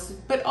details,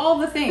 but all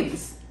the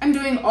things. I'm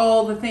doing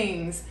all the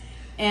things.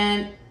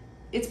 And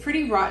it's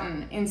pretty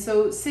rotten. And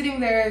so sitting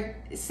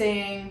there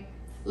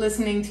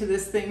listening to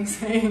this thing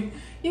saying,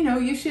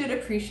 you should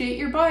appreciate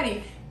your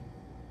body.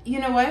 You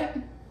know what?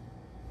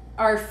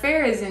 Our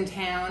fair is in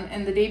town,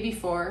 and the day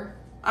before,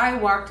 I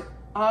walked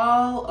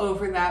all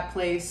over that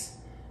place.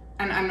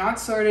 And I'm not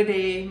sore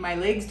today. My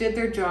legs did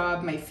their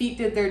job. My feet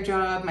did their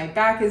job. My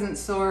back isn't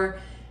sore.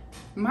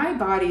 My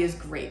body is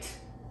great.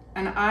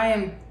 And I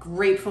am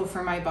grateful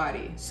for my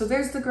body. So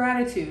there's the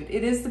gratitude.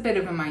 It is the bit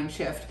of a mind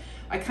shift.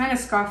 I kind of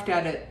scoffed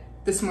at it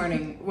this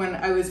morning when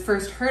I was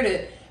first heard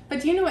it. But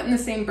do you know what? In the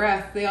same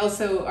breath, they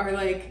also are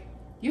like,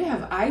 you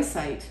have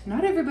eyesight.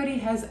 Not everybody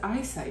has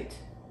eyesight.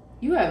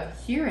 You have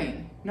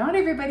hearing. Not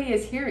everybody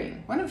has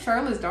hearing. One of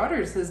Charla's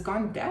daughters has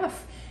gone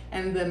deaf.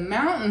 And the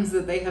mountains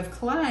that they have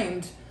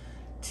climbed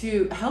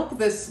to help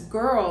this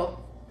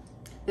girl,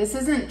 this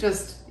isn't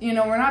just,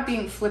 we're not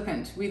being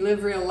flippant. We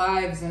live real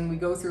lives and we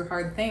go through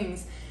hard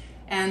things.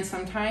 And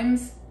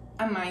sometimes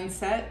a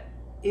mindset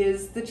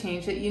is the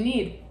change that you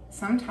need.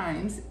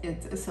 Sometimes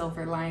it's a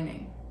silver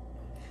lining.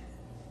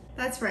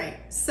 That's right.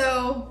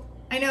 So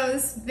I know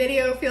this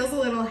video feels a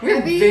little We're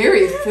heavy.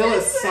 very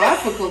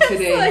philosophical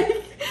today.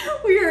 Like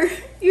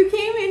you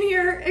came in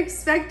here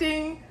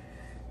expecting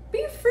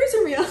beef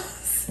freezer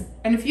meals.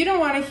 And if you don't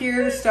want to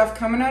hear stuff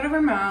coming out of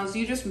our mouths,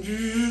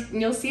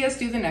 you'll see us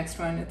do the next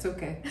one. It's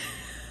okay.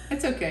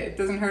 It's okay. It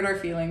doesn't hurt our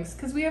feelings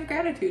because we have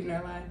gratitude in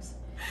our lives.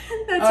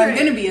 That's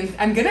right.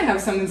 I'm gonna have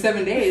some in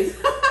 7 days.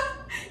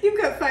 You've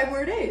got 5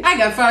 more days. I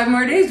got 5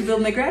 more days to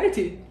build my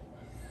gratitude.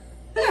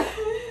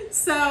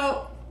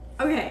 So,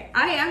 okay,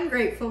 I am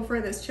grateful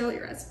for this chili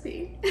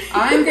recipe.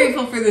 I'm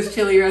grateful for this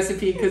chili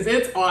recipe because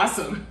it's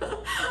awesome.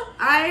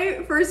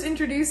 I first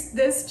introduced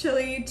this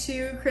chili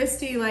to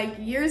Christy like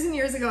years and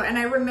years ago, and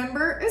I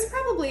remember it was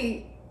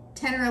probably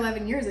 10 or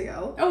 11 years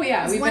ago. Oh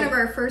yeah, it was one of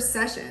our first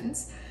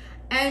sessions,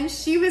 and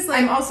she was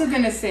like, I'm also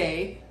gonna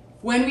say,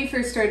 when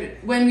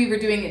we were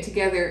doing it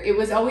together, it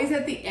was always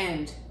at the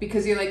end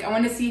because you're like, I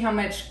want to see how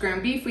much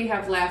ground beef we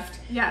have left.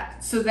 Yeah.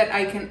 So that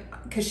I can,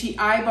 because she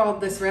eyeballed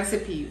this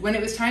recipe. When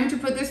it was time to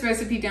put this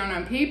recipe down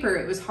on paper,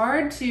 it was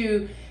hard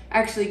to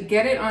actually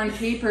get it on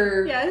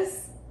paper.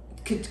 Yes.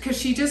 Because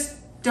she just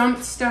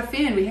dumped stuff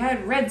in. We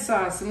had red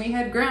sauce and we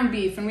had ground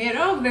beef and we had,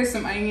 there's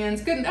some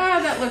onions. Good.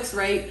 That looks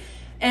right.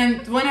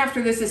 And one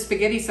after this is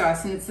spaghetti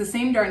sauce and it's the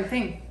same darn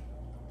thing.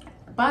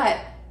 But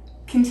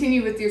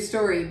continue with your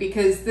story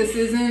because this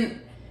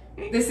isn't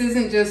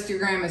just your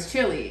grandma's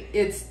chili.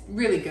 It's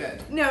really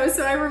good. No,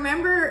 so I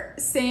remember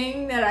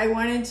saying that I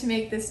wanted to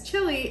make this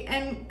chili,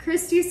 and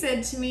Christy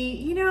said to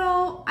me,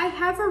 I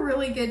have a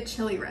really good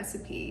chili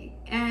recipe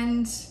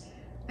and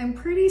I'm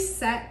pretty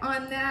set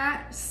on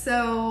that.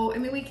 So, I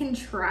mean, we can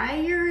try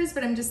yours,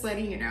 but I'm just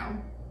letting you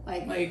know.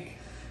 Like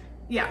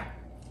yeah,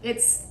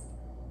 it's,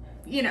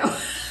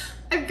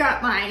 I've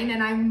got mine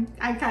and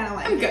I kind of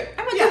like I'm good.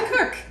 I'm a good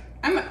cook.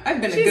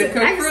 I've been She's a good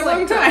cook for a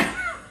long time.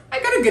 I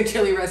got a good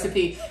chili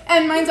recipe.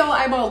 And mine's all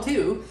eyeball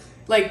too.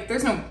 Like,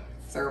 is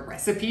there a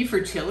recipe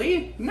for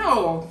chili?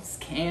 No. It's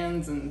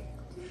cans and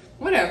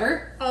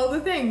whatever. All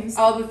the things.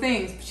 All the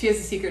things. She has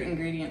a secret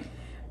ingredient.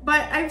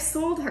 But I've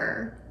sold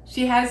her.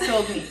 She has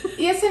sold me.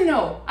 Yes and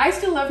no. I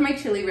still love my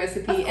chili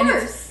recipe. Of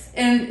course.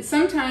 And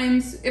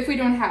sometimes, if we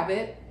don't have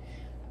it,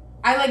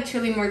 I like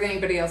chili more than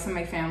anybody else in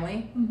my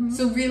family. Mm-hmm.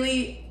 So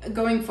really,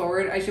 going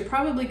forward, I should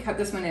probably cut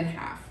this one in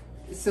half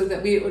so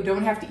that we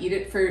don't have to eat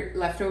it for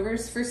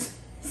leftovers for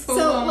so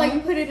long.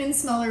 Like, put it in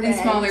smaller bags.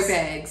 In smaller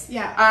bags.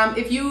 Yeah.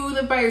 If you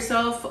live by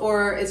yourself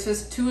or it's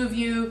just 2 of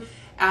you,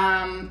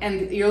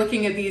 and you're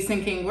looking at these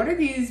thinking, what are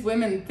these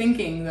women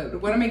thinking?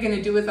 What am I going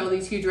to do with all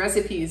these huge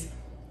recipes?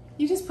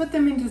 You just put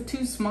them into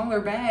 2 smaller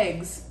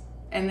bags.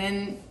 And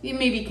then you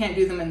maybe can't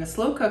do them in the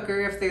slow cooker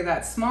if they're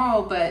that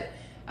small, but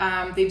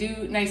they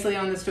do nicely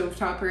on the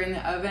stovetop or in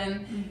the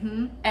oven.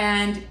 Mm-hmm.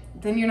 And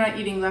then you're not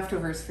eating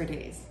leftovers for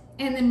days.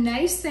 And the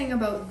nice thing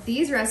about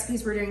these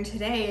recipes we're doing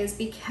today is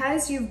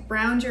because you've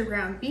browned your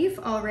ground beef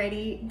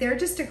already, they're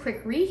just a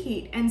quick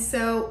reheat. And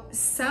so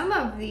some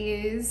of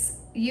these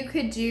you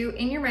could do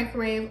in your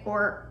microwave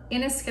or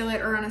in a skillet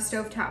or on a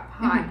stovetop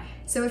pot. Mm-hmm.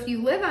 So if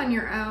you live on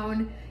your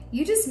own,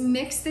 you just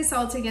mix this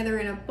all together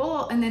in a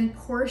bowl and then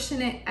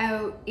portion it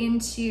out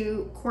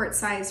into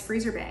quart-sized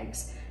freezer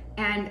bags.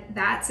 And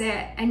that's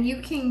it. And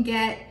you can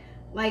get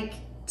like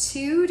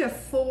 2 to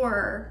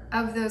 4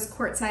 of those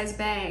quart-sized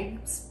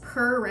bags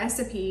per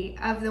recipe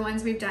of the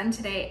ones we've done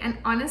today. And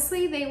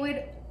honestly, they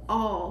would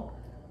all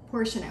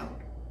portion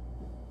out.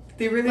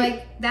 They really,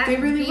 like that they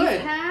really beef would.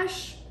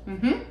 hash.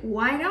 Mm-hmm.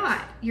 Why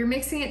not? You're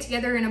mixing it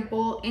together in a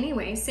bowl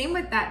anyway. Same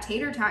with that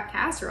tater tot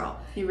casserole.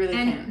 You really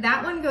can. And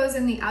that one goes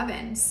in the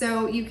oven.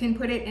 So you can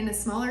put it in a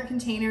smaller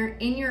container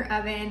in your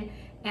oven.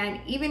 And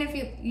even if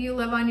you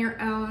live on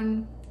your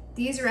own,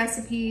 these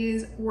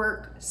recipes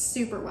work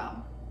super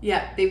well.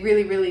 Yeah, they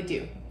really, really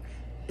do.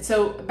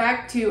 So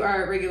back to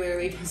our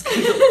regularly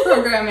scheduled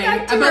programming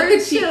about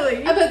the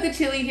chili. About the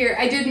chili here.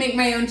 I did make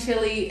my own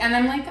chili, and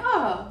I'm like,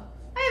 I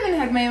haven't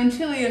had my own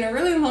chili in a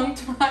really long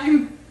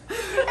time, and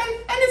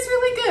it's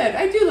really good.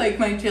 I do like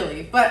my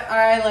chili, but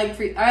I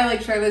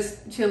like Charlotte's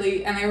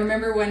chili. And I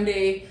remember one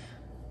day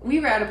we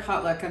were at a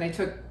potluck, and I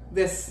took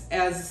this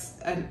as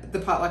the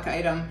potluck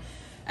item.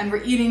 And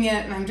we're eating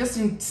it, and I'm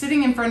just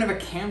sitting in front of a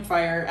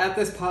campfire at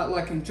this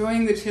potluck,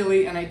 enjoying the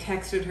chili, and I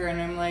texted her,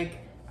 and I'm like,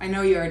 I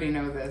know you already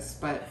know this,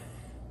 but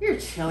your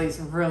chili's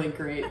really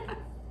great.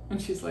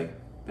 And she's like,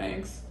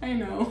 thanks, I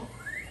know.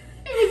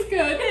 It was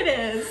good. It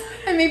is.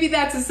 And maybe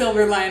that's a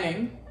silver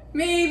lining.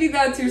 Maybe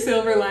that's your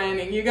silver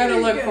lining. You gotta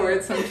look for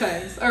it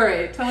sometimes. All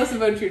right, tell us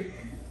about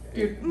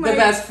the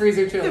best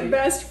freezer chili. The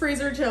best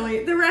freezer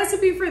chili. The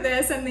recipe for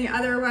this and the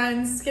other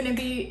ones is going to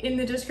be in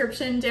the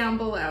description down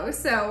below.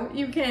 So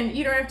you don't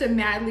have to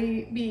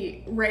madly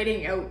be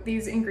writing out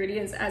these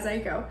ingredients as I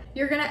go.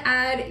 You're going to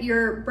add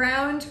your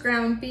browned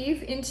ground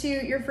beef into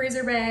your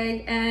freezer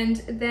bag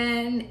and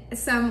then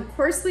some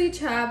coarsely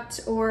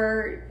chopped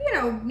or,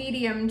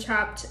 medium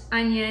chopped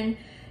onion.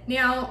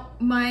 Now,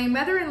 my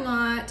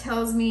mother-in-law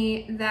tells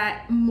me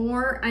that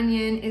more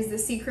onion is the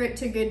secret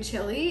to good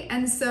chili.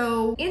 And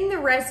so in the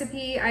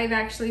recipe, I've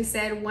actually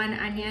said 1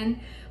 onion,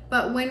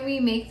 But when we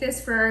make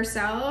this for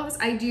ourselves,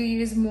 I do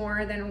use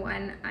more than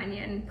 1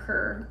 onion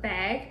per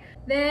bag.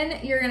 Then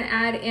you're gonna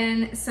add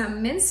in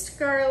some minced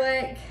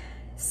garlic,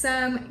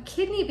 some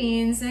kidney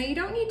beans. Now you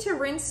don't need to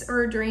rinse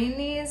or drain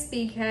these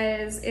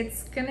because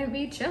it's gonna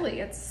be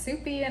chili. It's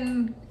soupy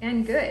and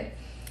good.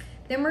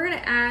 Then we're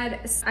gonna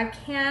add a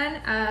can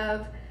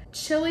of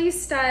chili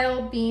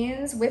style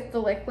beans with the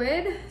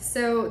liquid.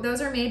 So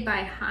those are made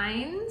by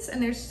Heinz,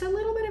 and there's just a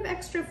little bit of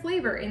extra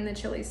flavor in the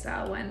chili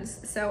style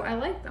ones, so I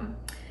like them.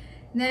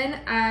 Then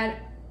add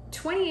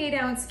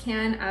 28-ounce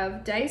can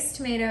of diced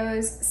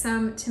tomatoes,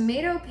 some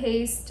tomato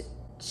paste,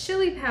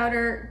 chili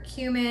powder,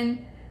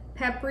 cumin,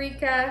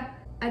 paprika,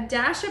 a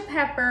dash of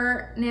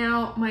pepper.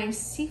 Now my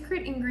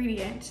secret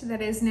ingredient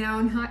that is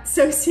now not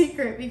so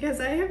secret because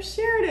I have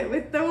shared it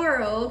with the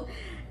world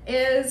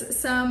is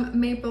some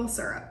maple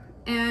syrup.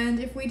 And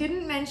if we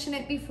didn't mention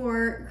it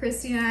before,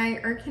 Christy and I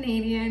are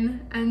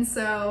Canadian, and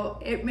so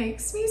it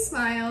makes me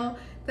smile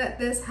that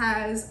this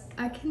has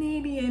a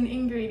Canadian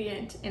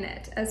ingredient in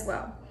it as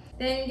well.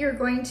 Then you're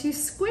going to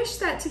squish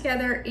that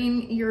together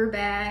in your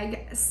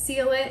bag,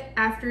 seal it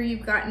after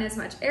you've gotten as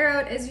much air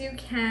out as you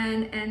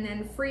can, and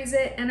then freeze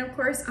it. And of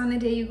course, on the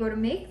day you go to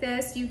make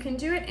this, you can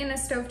do it in a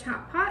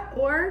stovetop pot,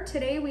 or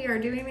today we are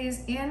doing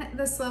these in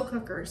the slow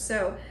cooker.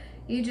 So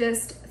you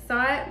just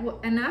thaw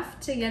it enough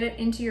to get it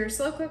into your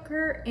slow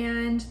cooker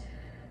and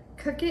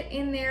cook it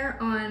in there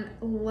on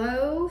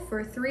low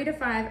for 3 to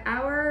 5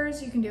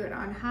 hours. You can do it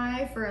on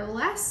high for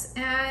less,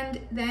 and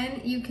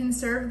then you can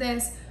serve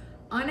this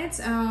on its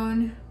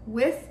own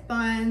with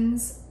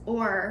buns,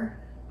 or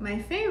my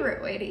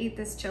favorite way to eat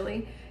this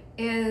chili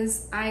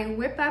is I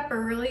whip up a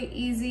really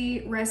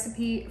easy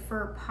recipe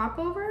for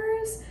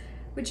popovers,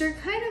 which are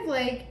kind of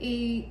like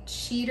a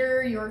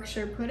cheater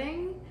Yorkshire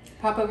pudding.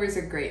 Popovers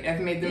are great.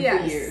 I've made them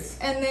for years.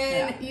 And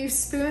then you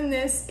spoon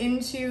this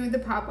into the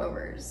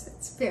popovers.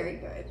 It's very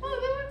good. Oh,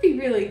 that would be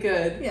really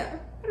good. Yeah.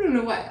 I don't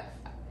know what.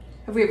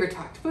 Have we ever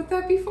talked about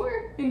that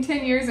before? In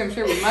 10 years, I'm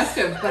sure we must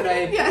have, but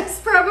I...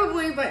 Yes,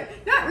 probably, but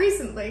not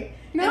recently.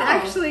 No. And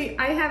actually,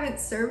 I haven't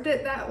served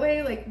it that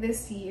way like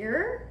this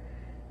year.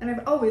 And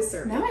I've always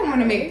served it that way. Now I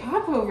want to make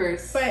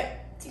popovers.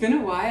 But it's been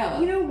a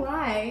while. You know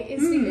why?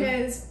 It's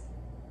because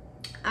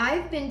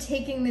I've been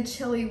taking the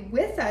chili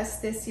with us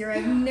this year.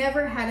 I've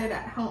never had it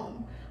at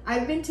home.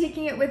 I've been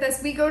taking it with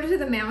us. We go to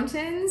the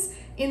mountains.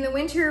 In the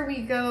winter,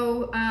 we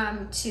go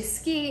to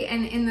ski,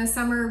 and in the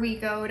summer, we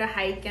go to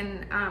hike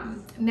and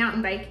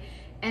mountain bike.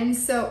 And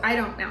so I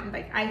don't mountain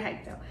bike, I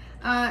hike though.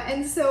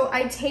 And so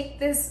I take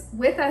this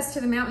with us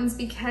to the mountains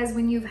because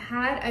when you've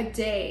had a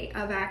day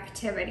of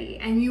activity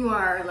and you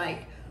are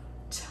like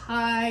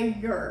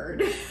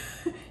tired,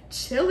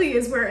 chili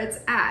is where it's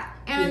at.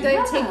 And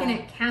I've taken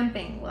it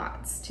camping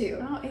lots too.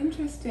 Oh,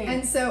 interesting.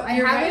 And so I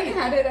haven't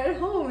had it at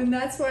home, and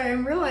that's why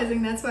I'm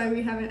realizing that's why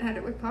we haven't had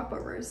it with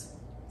popovers.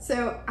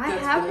 So I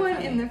have really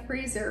one in the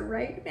freezer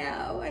right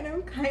now, and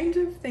I'm kind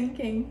of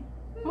thinking,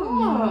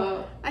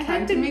 I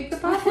had to make the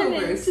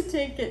popovers to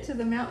take it to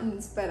the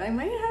mountains, but I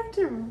might have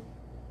to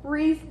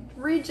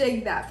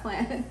rejig that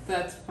plan.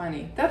 That's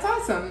funny. That's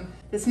awesome.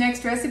 This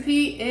next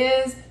recipe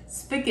is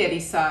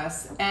spaghetti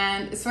sauce,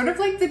 and sort of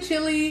like the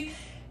chili,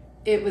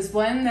 it was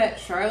one that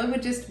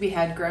Charlotte we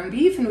had ground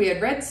beef and we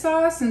had red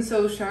sauce, and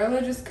so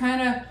Charlotte just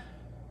kind of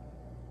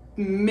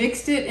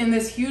mixed it in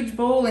this huge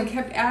bowl and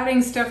kept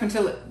adding stuff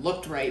until it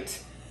looked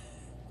right.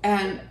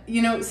 And,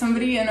 you know,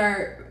 somebody in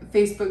our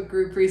Facebook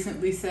group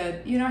recently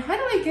said, you know, how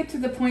do I get to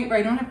the point where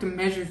I don't have to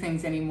measure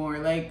things anymore?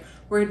 Like,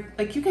 where,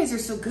 like, you guys are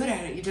so good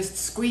at it. You just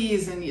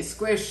squeeze and you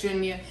squish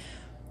and you...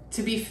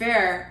 To be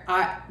fair,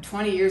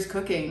 20 years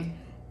cooking,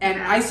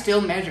 and I still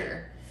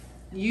measure.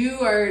 You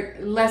are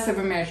less of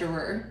a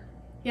measurer.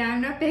 Yeah,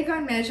 I'm not big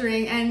on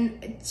measuring,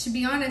 and to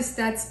be honest,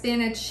 that's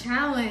been a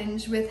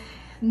challenge with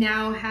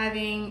now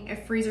having a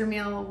freezer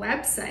meal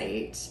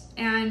website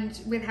and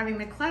with having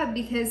the club,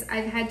 because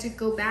I've had to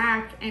go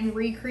back and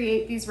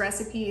recreate these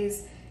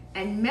recipes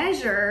and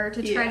measure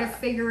to try to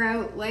figure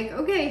out, like,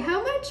 okay,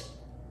 how much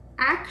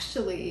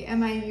actually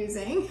am I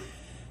using?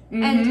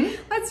 And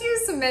let's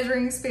use some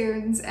measuring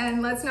spoons,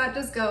 and let's not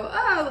just go,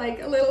 oh,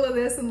 like a little of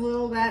this and a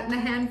little of that and a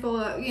handful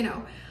of, you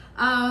know.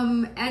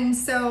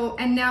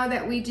 And now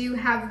that we do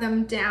have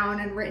them down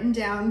and written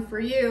down for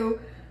you,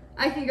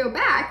 I can go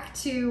back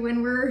to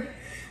when we're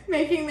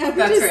making them,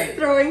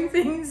 throwing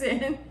things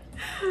in.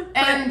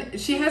 And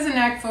she has a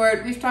knack for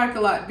it. We've talked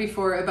a lot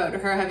before about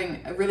her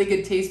having a really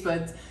good taste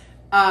buds.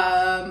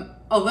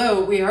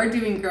 Although we are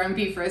doing ground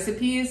beef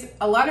recipes,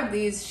 a lot of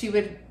these she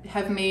would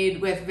have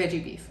made with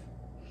veggie beef.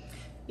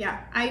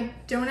 Yeah, I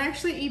don't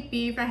actually eat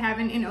beef. I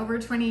haven't in over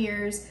 20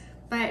 years,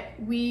 but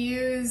we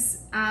use,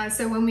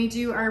 so when we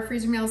do our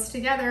freezer meals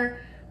together,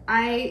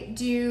 I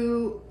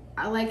do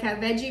like a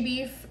veggie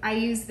beef. I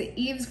use the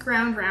Eve's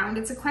Ground Round.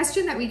 It's a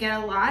question that we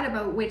get a lot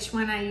about which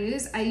one I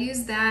use. I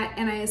use that,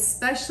 and I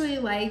especially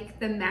like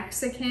the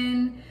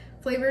Mexican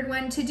flavored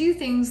one to do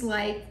things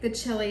like the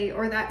chili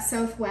or that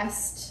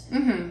Southwest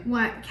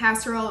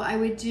casserole. I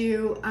would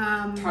do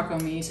taco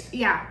meat.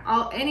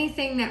 Yeah,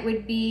 anything that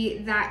would be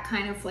that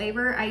kind of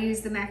flavor. I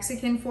use the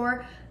Mexican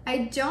for.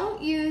 I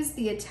don't use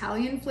the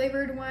Italian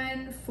flavored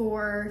one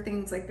for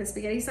things like the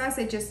spaghetti sauce.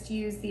 I just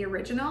use the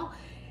original.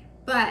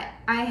 But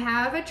I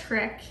have a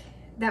trick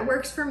that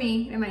works for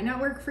me. It might not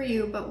work for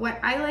you, but what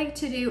I like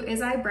to do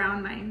is I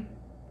brown mine.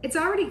 It's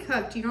already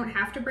cooked. You don't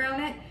have to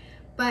brown it.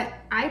 But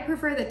I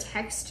prefer the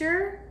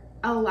texture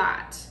a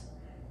lot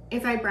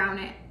if I brown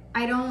it.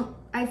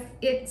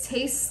 It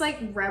tastes like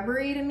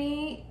rubbery to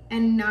me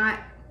and not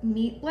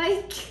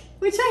meat-like,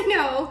 which I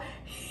know,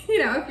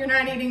 if you're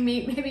not eating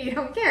meat, maybe you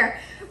don't care.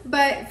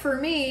 But for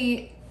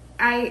me,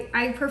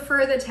 I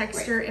prefer the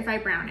texture if I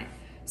brown it.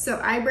 So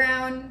I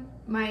brown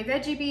my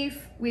veggie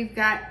beef. We've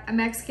got a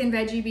Mexican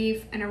veggie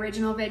beef, an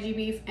original veggie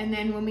beef, and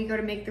then when we go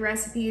to make the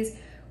recipes,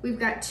 we've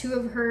got 2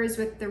 of hers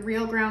with the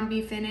real ground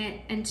beef in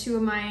it and 2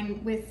 of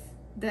mine with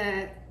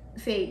the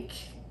fake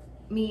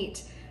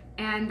meat.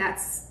 And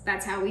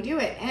that's how we do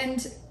it.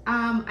 And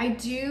I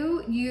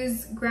do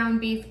use ground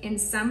beef in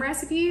some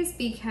recipes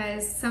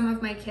because some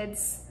of my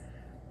kids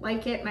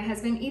like it. My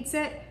husband eats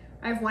it.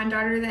 I have one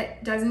daughter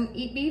that doesn't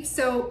eat beef.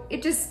 So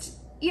it just,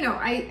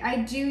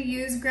 I do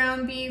use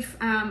ground beef.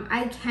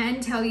 I can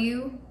tell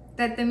you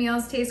that the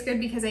meals taste good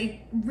because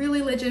I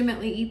really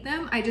legitimately eat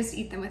them. I just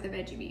eat them with a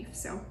veggie beef,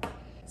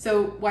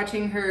 So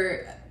watching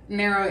her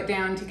narrow it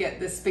down to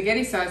get the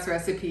spaghetti sauce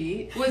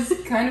recipe was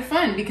kind of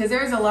fun because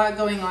there's a lot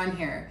going on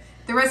here.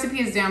 The recipe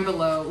is down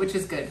below, which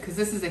is good because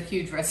this is a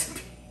huge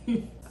recipe.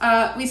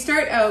 We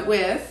start out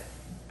with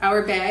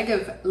our bag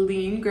of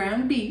lean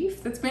ground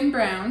beef that's been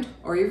browned,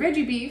 or your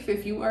veggie beef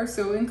if you are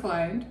so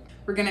inclined.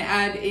 We're gonna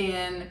add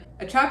in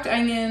a chopped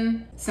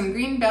onion, some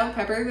green bell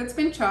pepper that's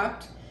been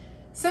chopped,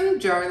 some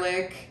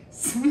garlic,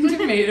 some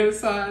tomato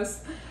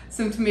sauce,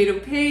 some tomato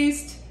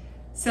paste,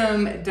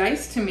 some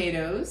diced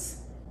tomatoes,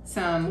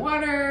 some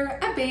water,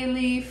 a bay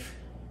leaf,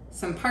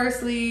 some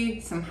parsley,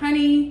 some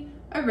honey,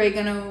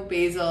 oregano,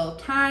 basil,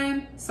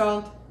 thyme,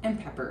 salt, and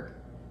pepper.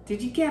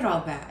 Did you get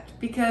all that?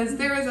 Because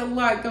there is a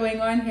lot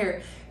going on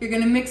here. You're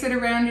gonna mix it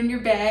around in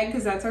your bag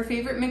because that's our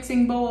favorite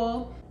mixing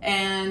bowl,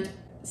 and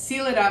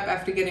seal it up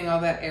after getting all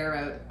that air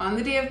out. On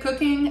the day of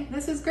cooking,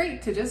 this is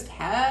great to just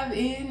have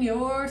in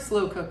your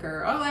slow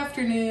cooker all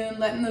afternoon,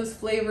 letting those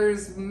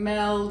flavors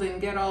meld and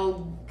get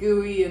all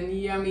gooey and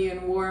yummy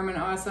and warm and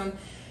awesome.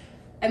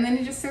 And then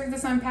you just serve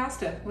this on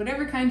pasta,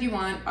 whatever kind you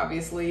want.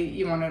 Obviously,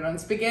 you want it on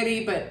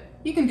spaghetti, but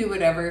you can do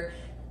whatever.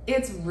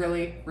 It's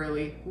really,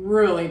 really,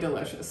 really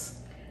delicious.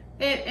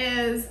 It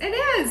is.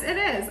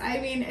 I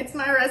mean, it's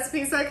my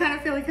recipe, so I kind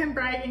of feel like I'm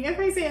bragging if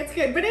I say it's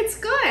good, but it's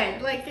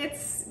good. Like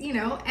it's,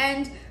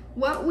 and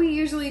what we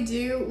usually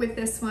do with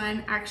this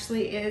one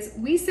actually is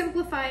we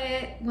simplify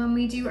it when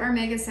we do our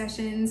mega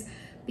sessions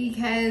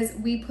because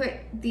we put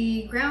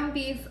the ground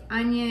beef,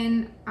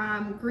 onion,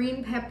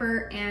 green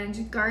pepper,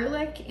 and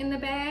garlic in the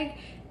bag.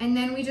 And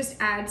then we just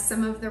add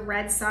some of the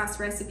red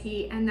sauce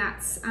recipe, and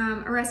that's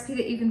a recipe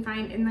that you can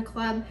find in the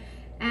club.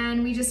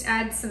 And we just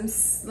add some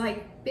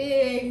like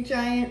big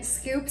giant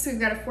scoops. We've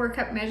got a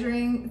 4-cup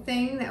measuring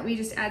thing that we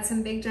just add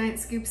some big giant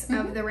scoops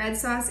of the red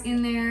sauce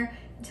in there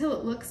until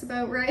it looks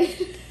about right.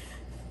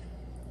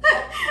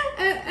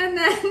 and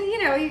then,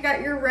 you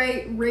got your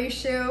right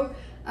ratio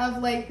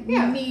of like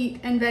meat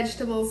and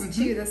vegetables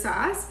to the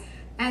sauce,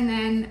 and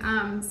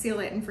then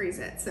seal it and freeze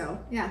it. So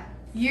yeah.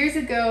 Years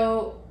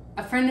ago,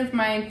 a friend of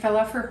mine fell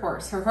off her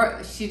horse.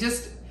 She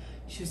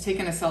was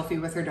taking a selfie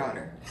with her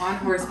daughter on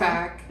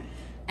horseback.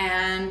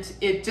 And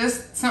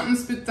something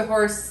spooked the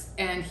horse,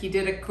 and he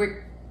did a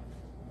quick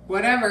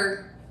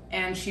whatever,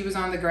 and she was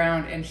on the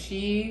ground, and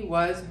she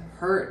was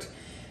hurt.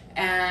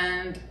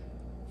 And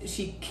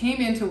she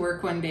came into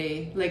work one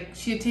day, like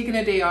she had taken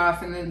a day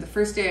off, and then the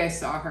first day I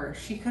saw her,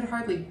 she could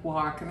hardly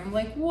walk. And I'm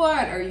like,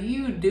 what are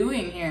you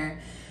doing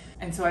here?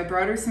 And so I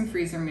brought her some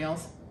freezer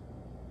meals,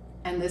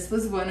 and this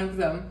was one of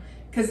them.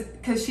 Cause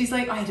she's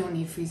like, I don't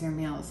need freezer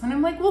meals. And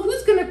I'm like, well,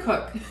 who's gonna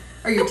cook?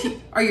 Are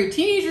your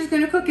teenagers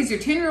gonna cook? Is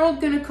your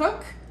 10-year-old gonna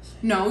cook?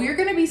 No, you're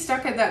gonna be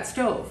stuck at that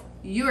stove.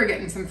 You are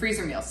getting some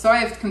freezer meals. So I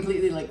have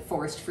completely like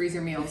forced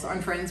freezer meals on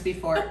friends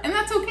before, and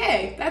that's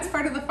okay. That's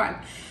part of the fun.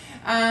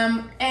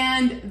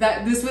 And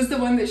this was the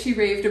one that she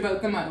raved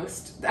about the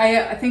most.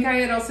 I think I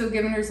had also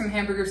given her some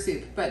hamburger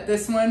soup, but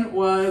this one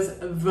was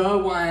the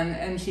one,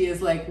 and she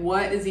is like,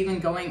 what is even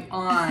going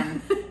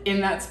on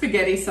in that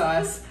spaghetti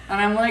sauce? And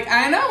I'm like,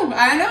 I know,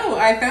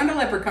 I found a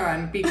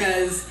leprechaun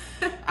because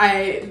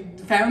I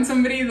found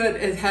somebody that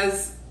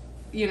has,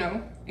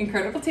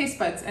 incredible taste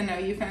buds, and now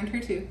you found her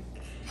too.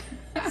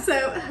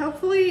 So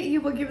hopefully you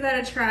will give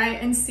that a try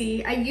and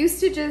see. I used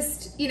to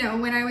just,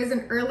 when I was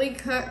an early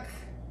cook,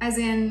 as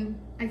in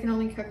I can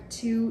only cook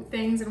 2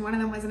 things and one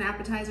of them was an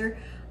appetizer,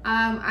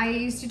 I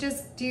used to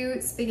just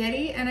do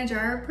spaghetti and a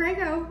jar of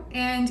Prego,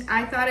 and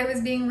I thought I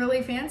was being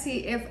really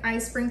fancy if I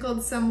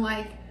sprinkled some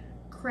like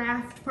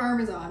Kraft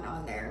Parmesan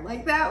on there.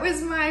 Like that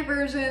was my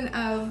version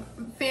of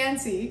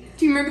fancy.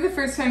 Do you remember the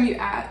first time you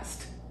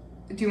asked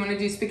do you want to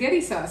do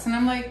spaghetti sauce? And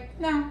I'm like,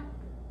 no.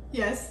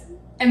 Yes.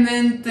 And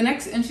then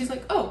and she's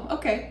like, oh,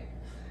 okay.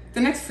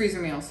 The next freezer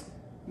meals,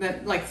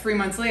 that like 3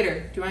 months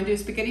later, do you want to do a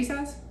spaghetti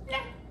sauce? No,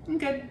 I'm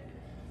good.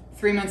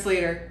 3 months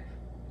later,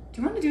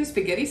 do you want to do a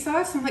spaghetti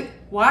sauce? I'm like,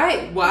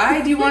 why?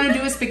 Why do you want to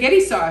do a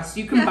spaghetti sauce?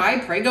 You can buy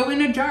Prego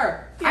in a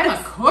jar. Yes. I'm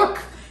a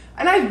cook.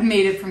 And I've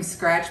made it from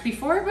scratch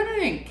before, but I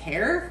didn't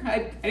care.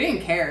 I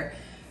didn't care.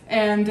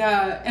 And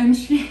I'm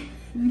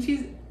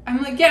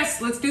like,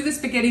 yes, let's do the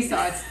spaghetti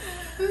sauce.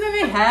 And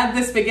then I had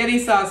the spaghetti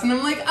sauce, and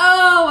I'm like,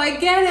 oh, I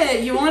get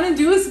it. You want to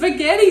do a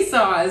spaghetti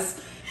sauce.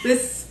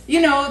 This,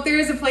 there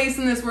is a place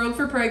in this world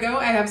for Prego.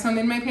 I have some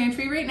in my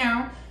pantry right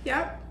now.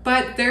 Yep.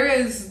 But there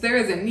is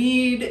a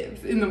need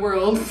in the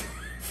world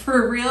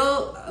for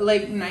real,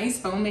 like,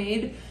 nice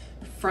homemade,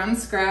 from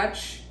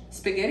scratch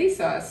spaghetti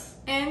sauce.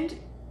 And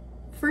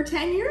for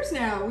 10 years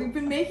now, we've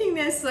been making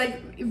this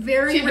like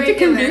very She had to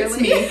convince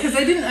me because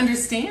I didn't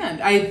understand.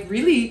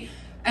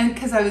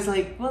 Because I was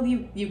like, well,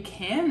 you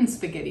can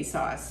spaghetti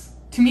sauce.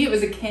 To me, it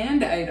was a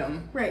canned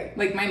item. Right.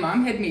 Like my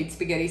mom had made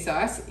spaghetti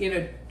sauce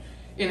in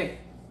a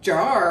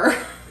jar.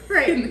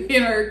 Right.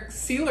 in our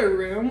sealer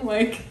room,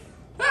 like.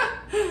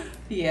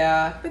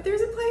 Yeah. But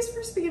there's a place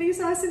for spaghetti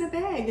sauce in a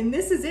bag, and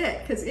this is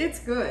it, because it's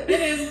good.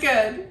 It is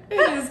good.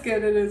 It is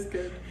good. It is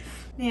good.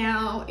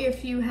 Now,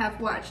 if you have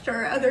watched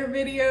our other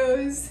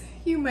videos,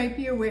 you might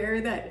be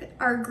aware that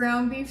our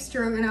ground beef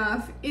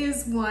stroganoff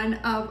is one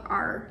of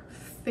our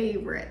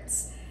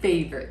favorites.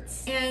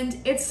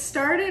 And it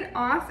started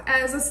off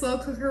as a slow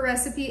cooker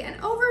recipe, and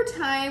over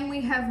time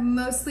we have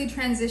mostly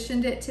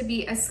transitioned it to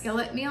be a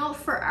skillet meal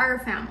for our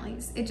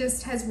families. It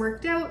just has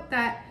worked out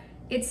that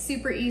it's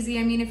super easy.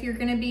 I mean, if you're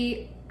gonna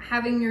be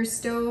having your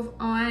stove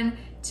on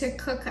to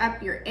cook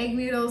up your egg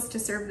noodles to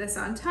serve this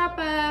on top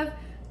of,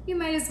 you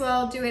might as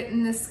well do it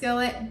in the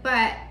skillet.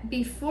 But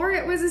before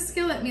it was a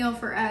skillet meal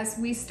for us,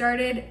 we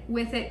started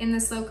with it in the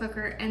slow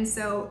cooker. And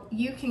so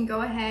you can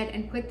go ahead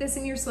and put this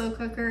in your slow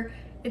cooker.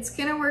 It's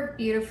gonna work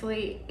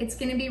beautifully. It's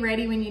gonna be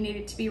ready when you need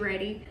it to be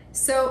ready.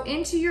 So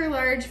into your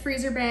large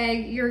freezer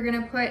bag, you're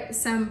gonna put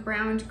some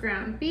browned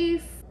ground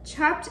beef,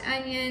 chopped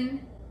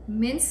onion,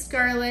 minced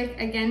garlic,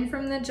 again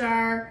from the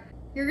jar.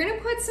 You're gonna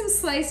put some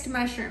sliced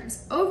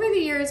mushrooms. Over the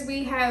years,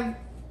 we have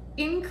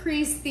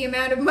increased the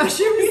amount of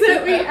mushrooms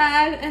that we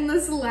add, and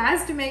this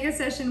last mega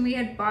session we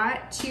had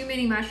bought too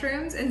many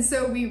mushrooms, and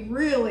so we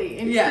really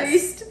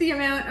increased the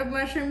amount of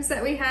mushrooms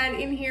that we had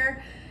in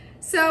here.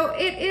 So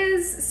it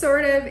is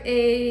sort of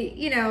a,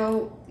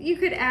 you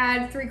could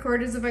add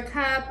 3/4 of a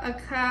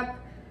cup,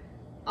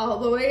 all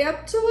the way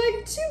up to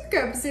like 2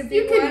 cups if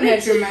you wanted. You could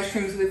measure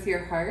mushrooms with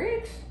your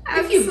heart.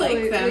 Absolutely. If you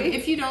like them.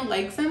 If you don't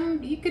like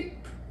them, you could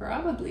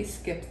probably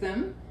skip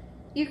them.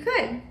 You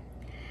could.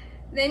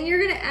 Then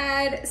you're gonna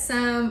add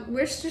some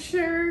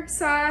Worcestershire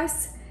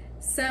sauce,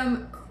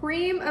 some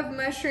cream of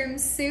mushroom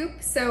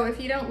soup. So if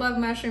you don't love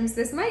mushrooms,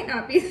 this might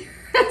not be the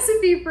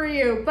recipe for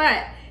you,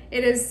 but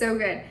it is so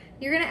good.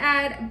 You're gonna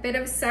add a bit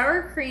of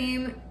sour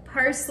cream,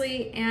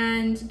 parsley,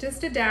 and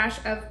just a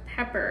dash of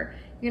pepper.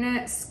 You're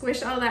gonna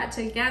squish all that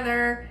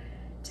together.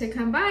 To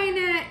combine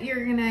it,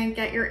 you're gonna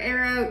get your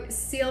air out,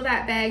 seal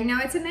that bag.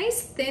 Now it's a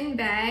nice thin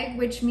bag,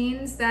 which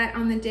means that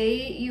on the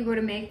day you go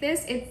to make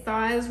this, it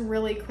thaws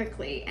really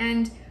quickly.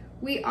 And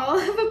we all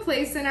have a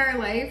place in our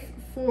life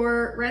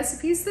for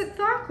recipes that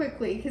thaw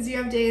quickly, because you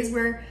have days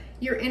where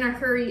you're in a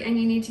hurry and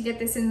you need to get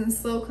this in the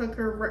slow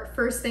cooker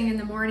first thing in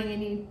the morning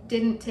and you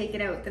didn't take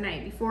it out the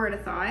night before to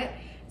thaw it.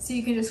 So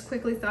you can just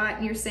quickly thaw it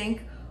in your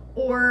sink,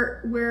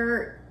 or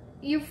where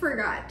you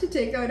forgot to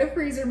take out a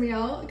freezer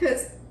meal,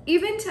 because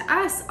even to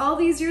us, all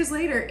these years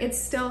later, it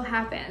still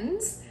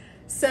happens.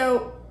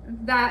 So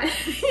that, a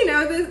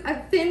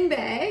thin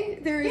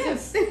bag,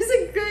 there's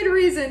a good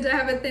reason to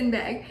have a thin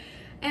bag.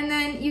 And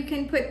then you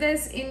can put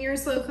this in your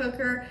slow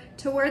cooker.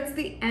 Towards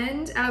the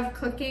end of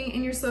cooking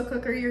in your slow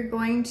cooker, you're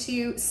going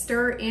to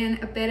stir in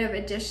a bit of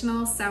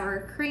additional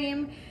sour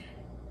cream.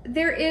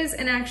 There is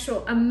an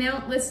actual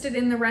amount listed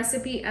in the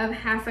recipe of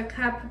 1/2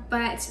 cup,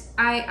 but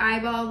I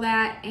eyeball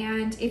that,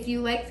 and if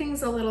you like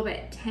things a little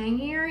bit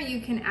tangier,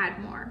 you can add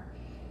more.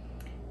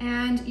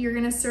 And you're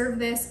gonna serve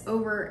this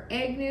over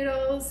egg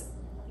noodles.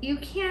 You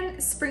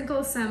can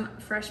sprinkle some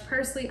fresh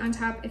parsley on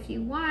top if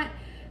you want,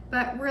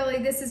 but really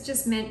this is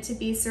just meant to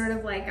be sort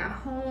of like a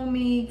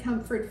homey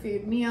comfort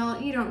food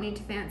meal. You don't need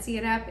to fancy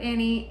it up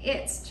any,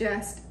 it's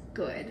just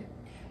good.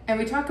 And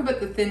we talk about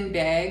the thin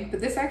bag, but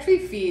this actually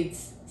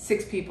feeds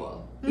 6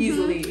 people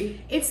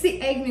easily. It's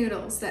the egg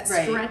noodles that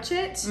stretch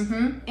it.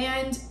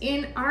 And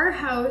in our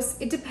house,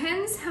 it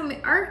depends how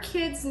many, our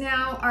kids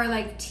now are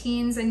like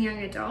teens and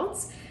young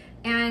adults.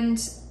 And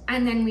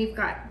then we've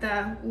got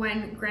the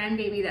one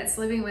grandbaby that's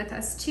living with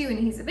us too, and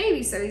he's a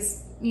baby, so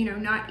he's,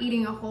 not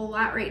eating a whole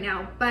lot right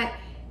now. But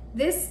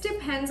this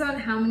depends on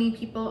how many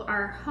people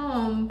are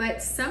home,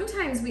 but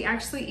sometimes we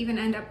actually even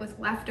end up with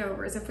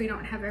leftovers if we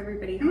don't have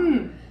everybody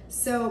home.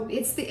 So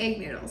it's the egg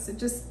noodles. It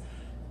just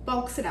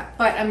bulks it up.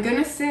 But I'm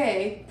gonna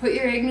say, put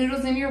your egg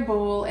noodles in your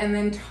bowl and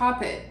then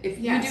top it. If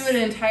you do an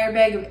entire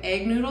bag of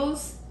egg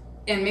noodles,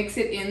 and mix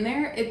it in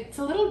there, it's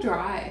a little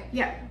dry.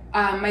 Yeah.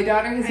 My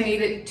daughter has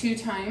made it 2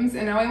 times,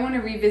 and now I want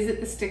to revisit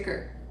the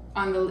sticker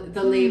on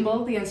the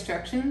label, the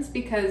instructions,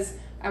 because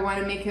I want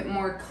to make it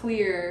more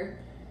clear,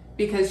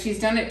 because she's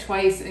done it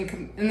twice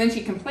and then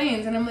she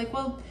complains, and I'm like,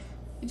 well,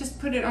 you just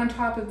put it on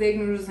top of the egg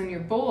noodles in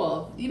your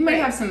bowl. You might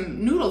have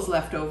some noodles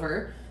left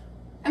over,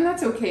 and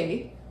that's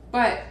okay.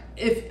 But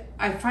if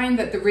I find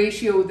that the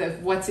ratio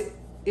of what's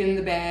in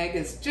the bag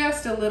is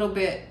just a little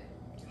bit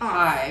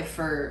high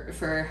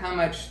for how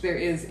much there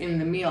is in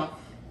the meal,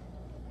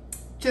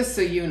 just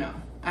so you know,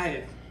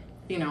 I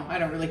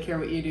don't really care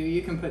what you do.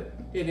 You can put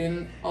it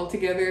in all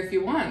together if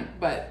you want,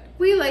 but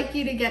we like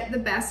you to get the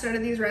best out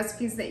of these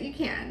recipes that you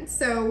can,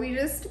 so we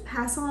just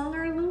pass along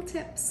our little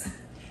tips.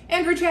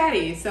 And we're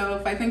chatty, so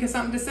if I think of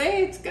something to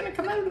say, it's gonna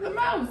come out of the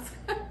mouth.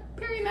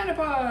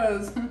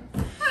 Perimenopause.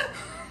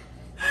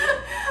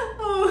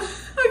 Oh,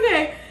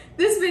 okay.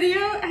 This video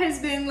has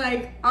been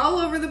like all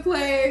over the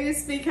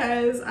place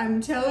because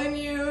I'm telling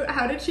you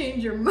how to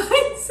change your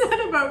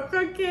mindset about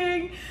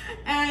cooking,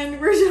 and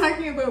we're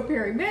talking about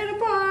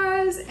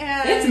perimenopause,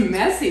 and it's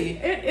messy.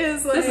 It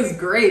is like, this is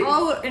great.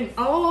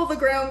 All the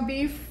ground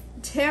beef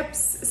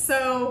tips.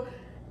 So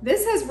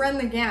this has run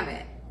the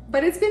gamut,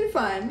 but it's been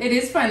fun. It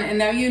is fun, and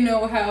now you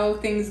know how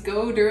things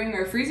go during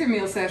our freezer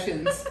meal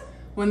sessions.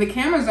 When the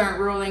cameras aren't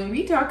rolling,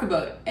 we talk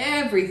about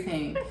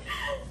everything.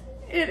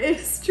 It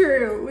is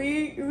true.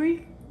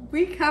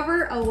 We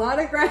cover a lot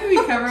of ground. We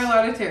cover a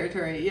lot of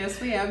territory. Yes,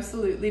 we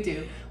absolutely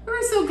do.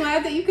 We're so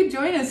glad that you could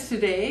join us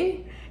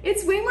today.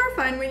 It's way more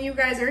fun when you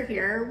guys are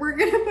here. We're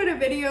gonna put a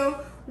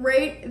video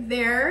right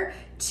there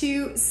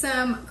to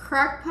some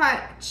crock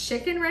pot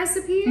chicken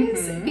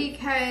recipes,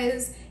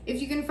 because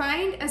if you can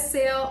find a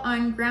sale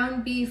on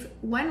ground beef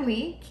 1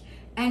 week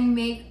and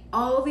make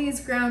all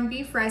these ground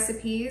beef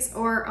recipes,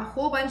 or a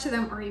whole bunch of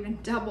them, or even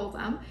double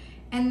them,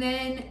 and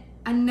then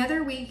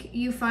another week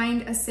you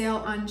find a sale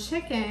on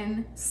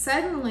chicken,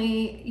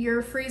 suddenly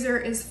your freezer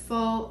is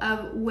full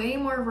of way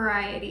more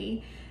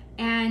variety,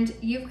 and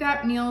you've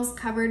got meals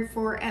covered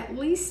for at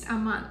least a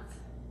month.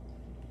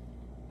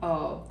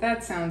 Oh,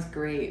 that sounds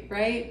great,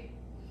 right?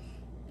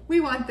 We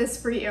want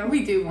this for you.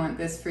 We do want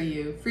this for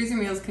you. Freezer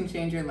meals can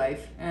change your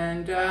life,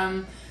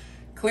 and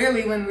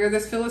clearly when we're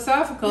this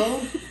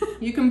philosophical,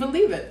 you can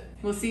believe it.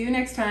 We'll see you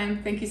next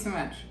time. Thank you so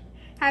much.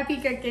 Happy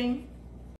cooking.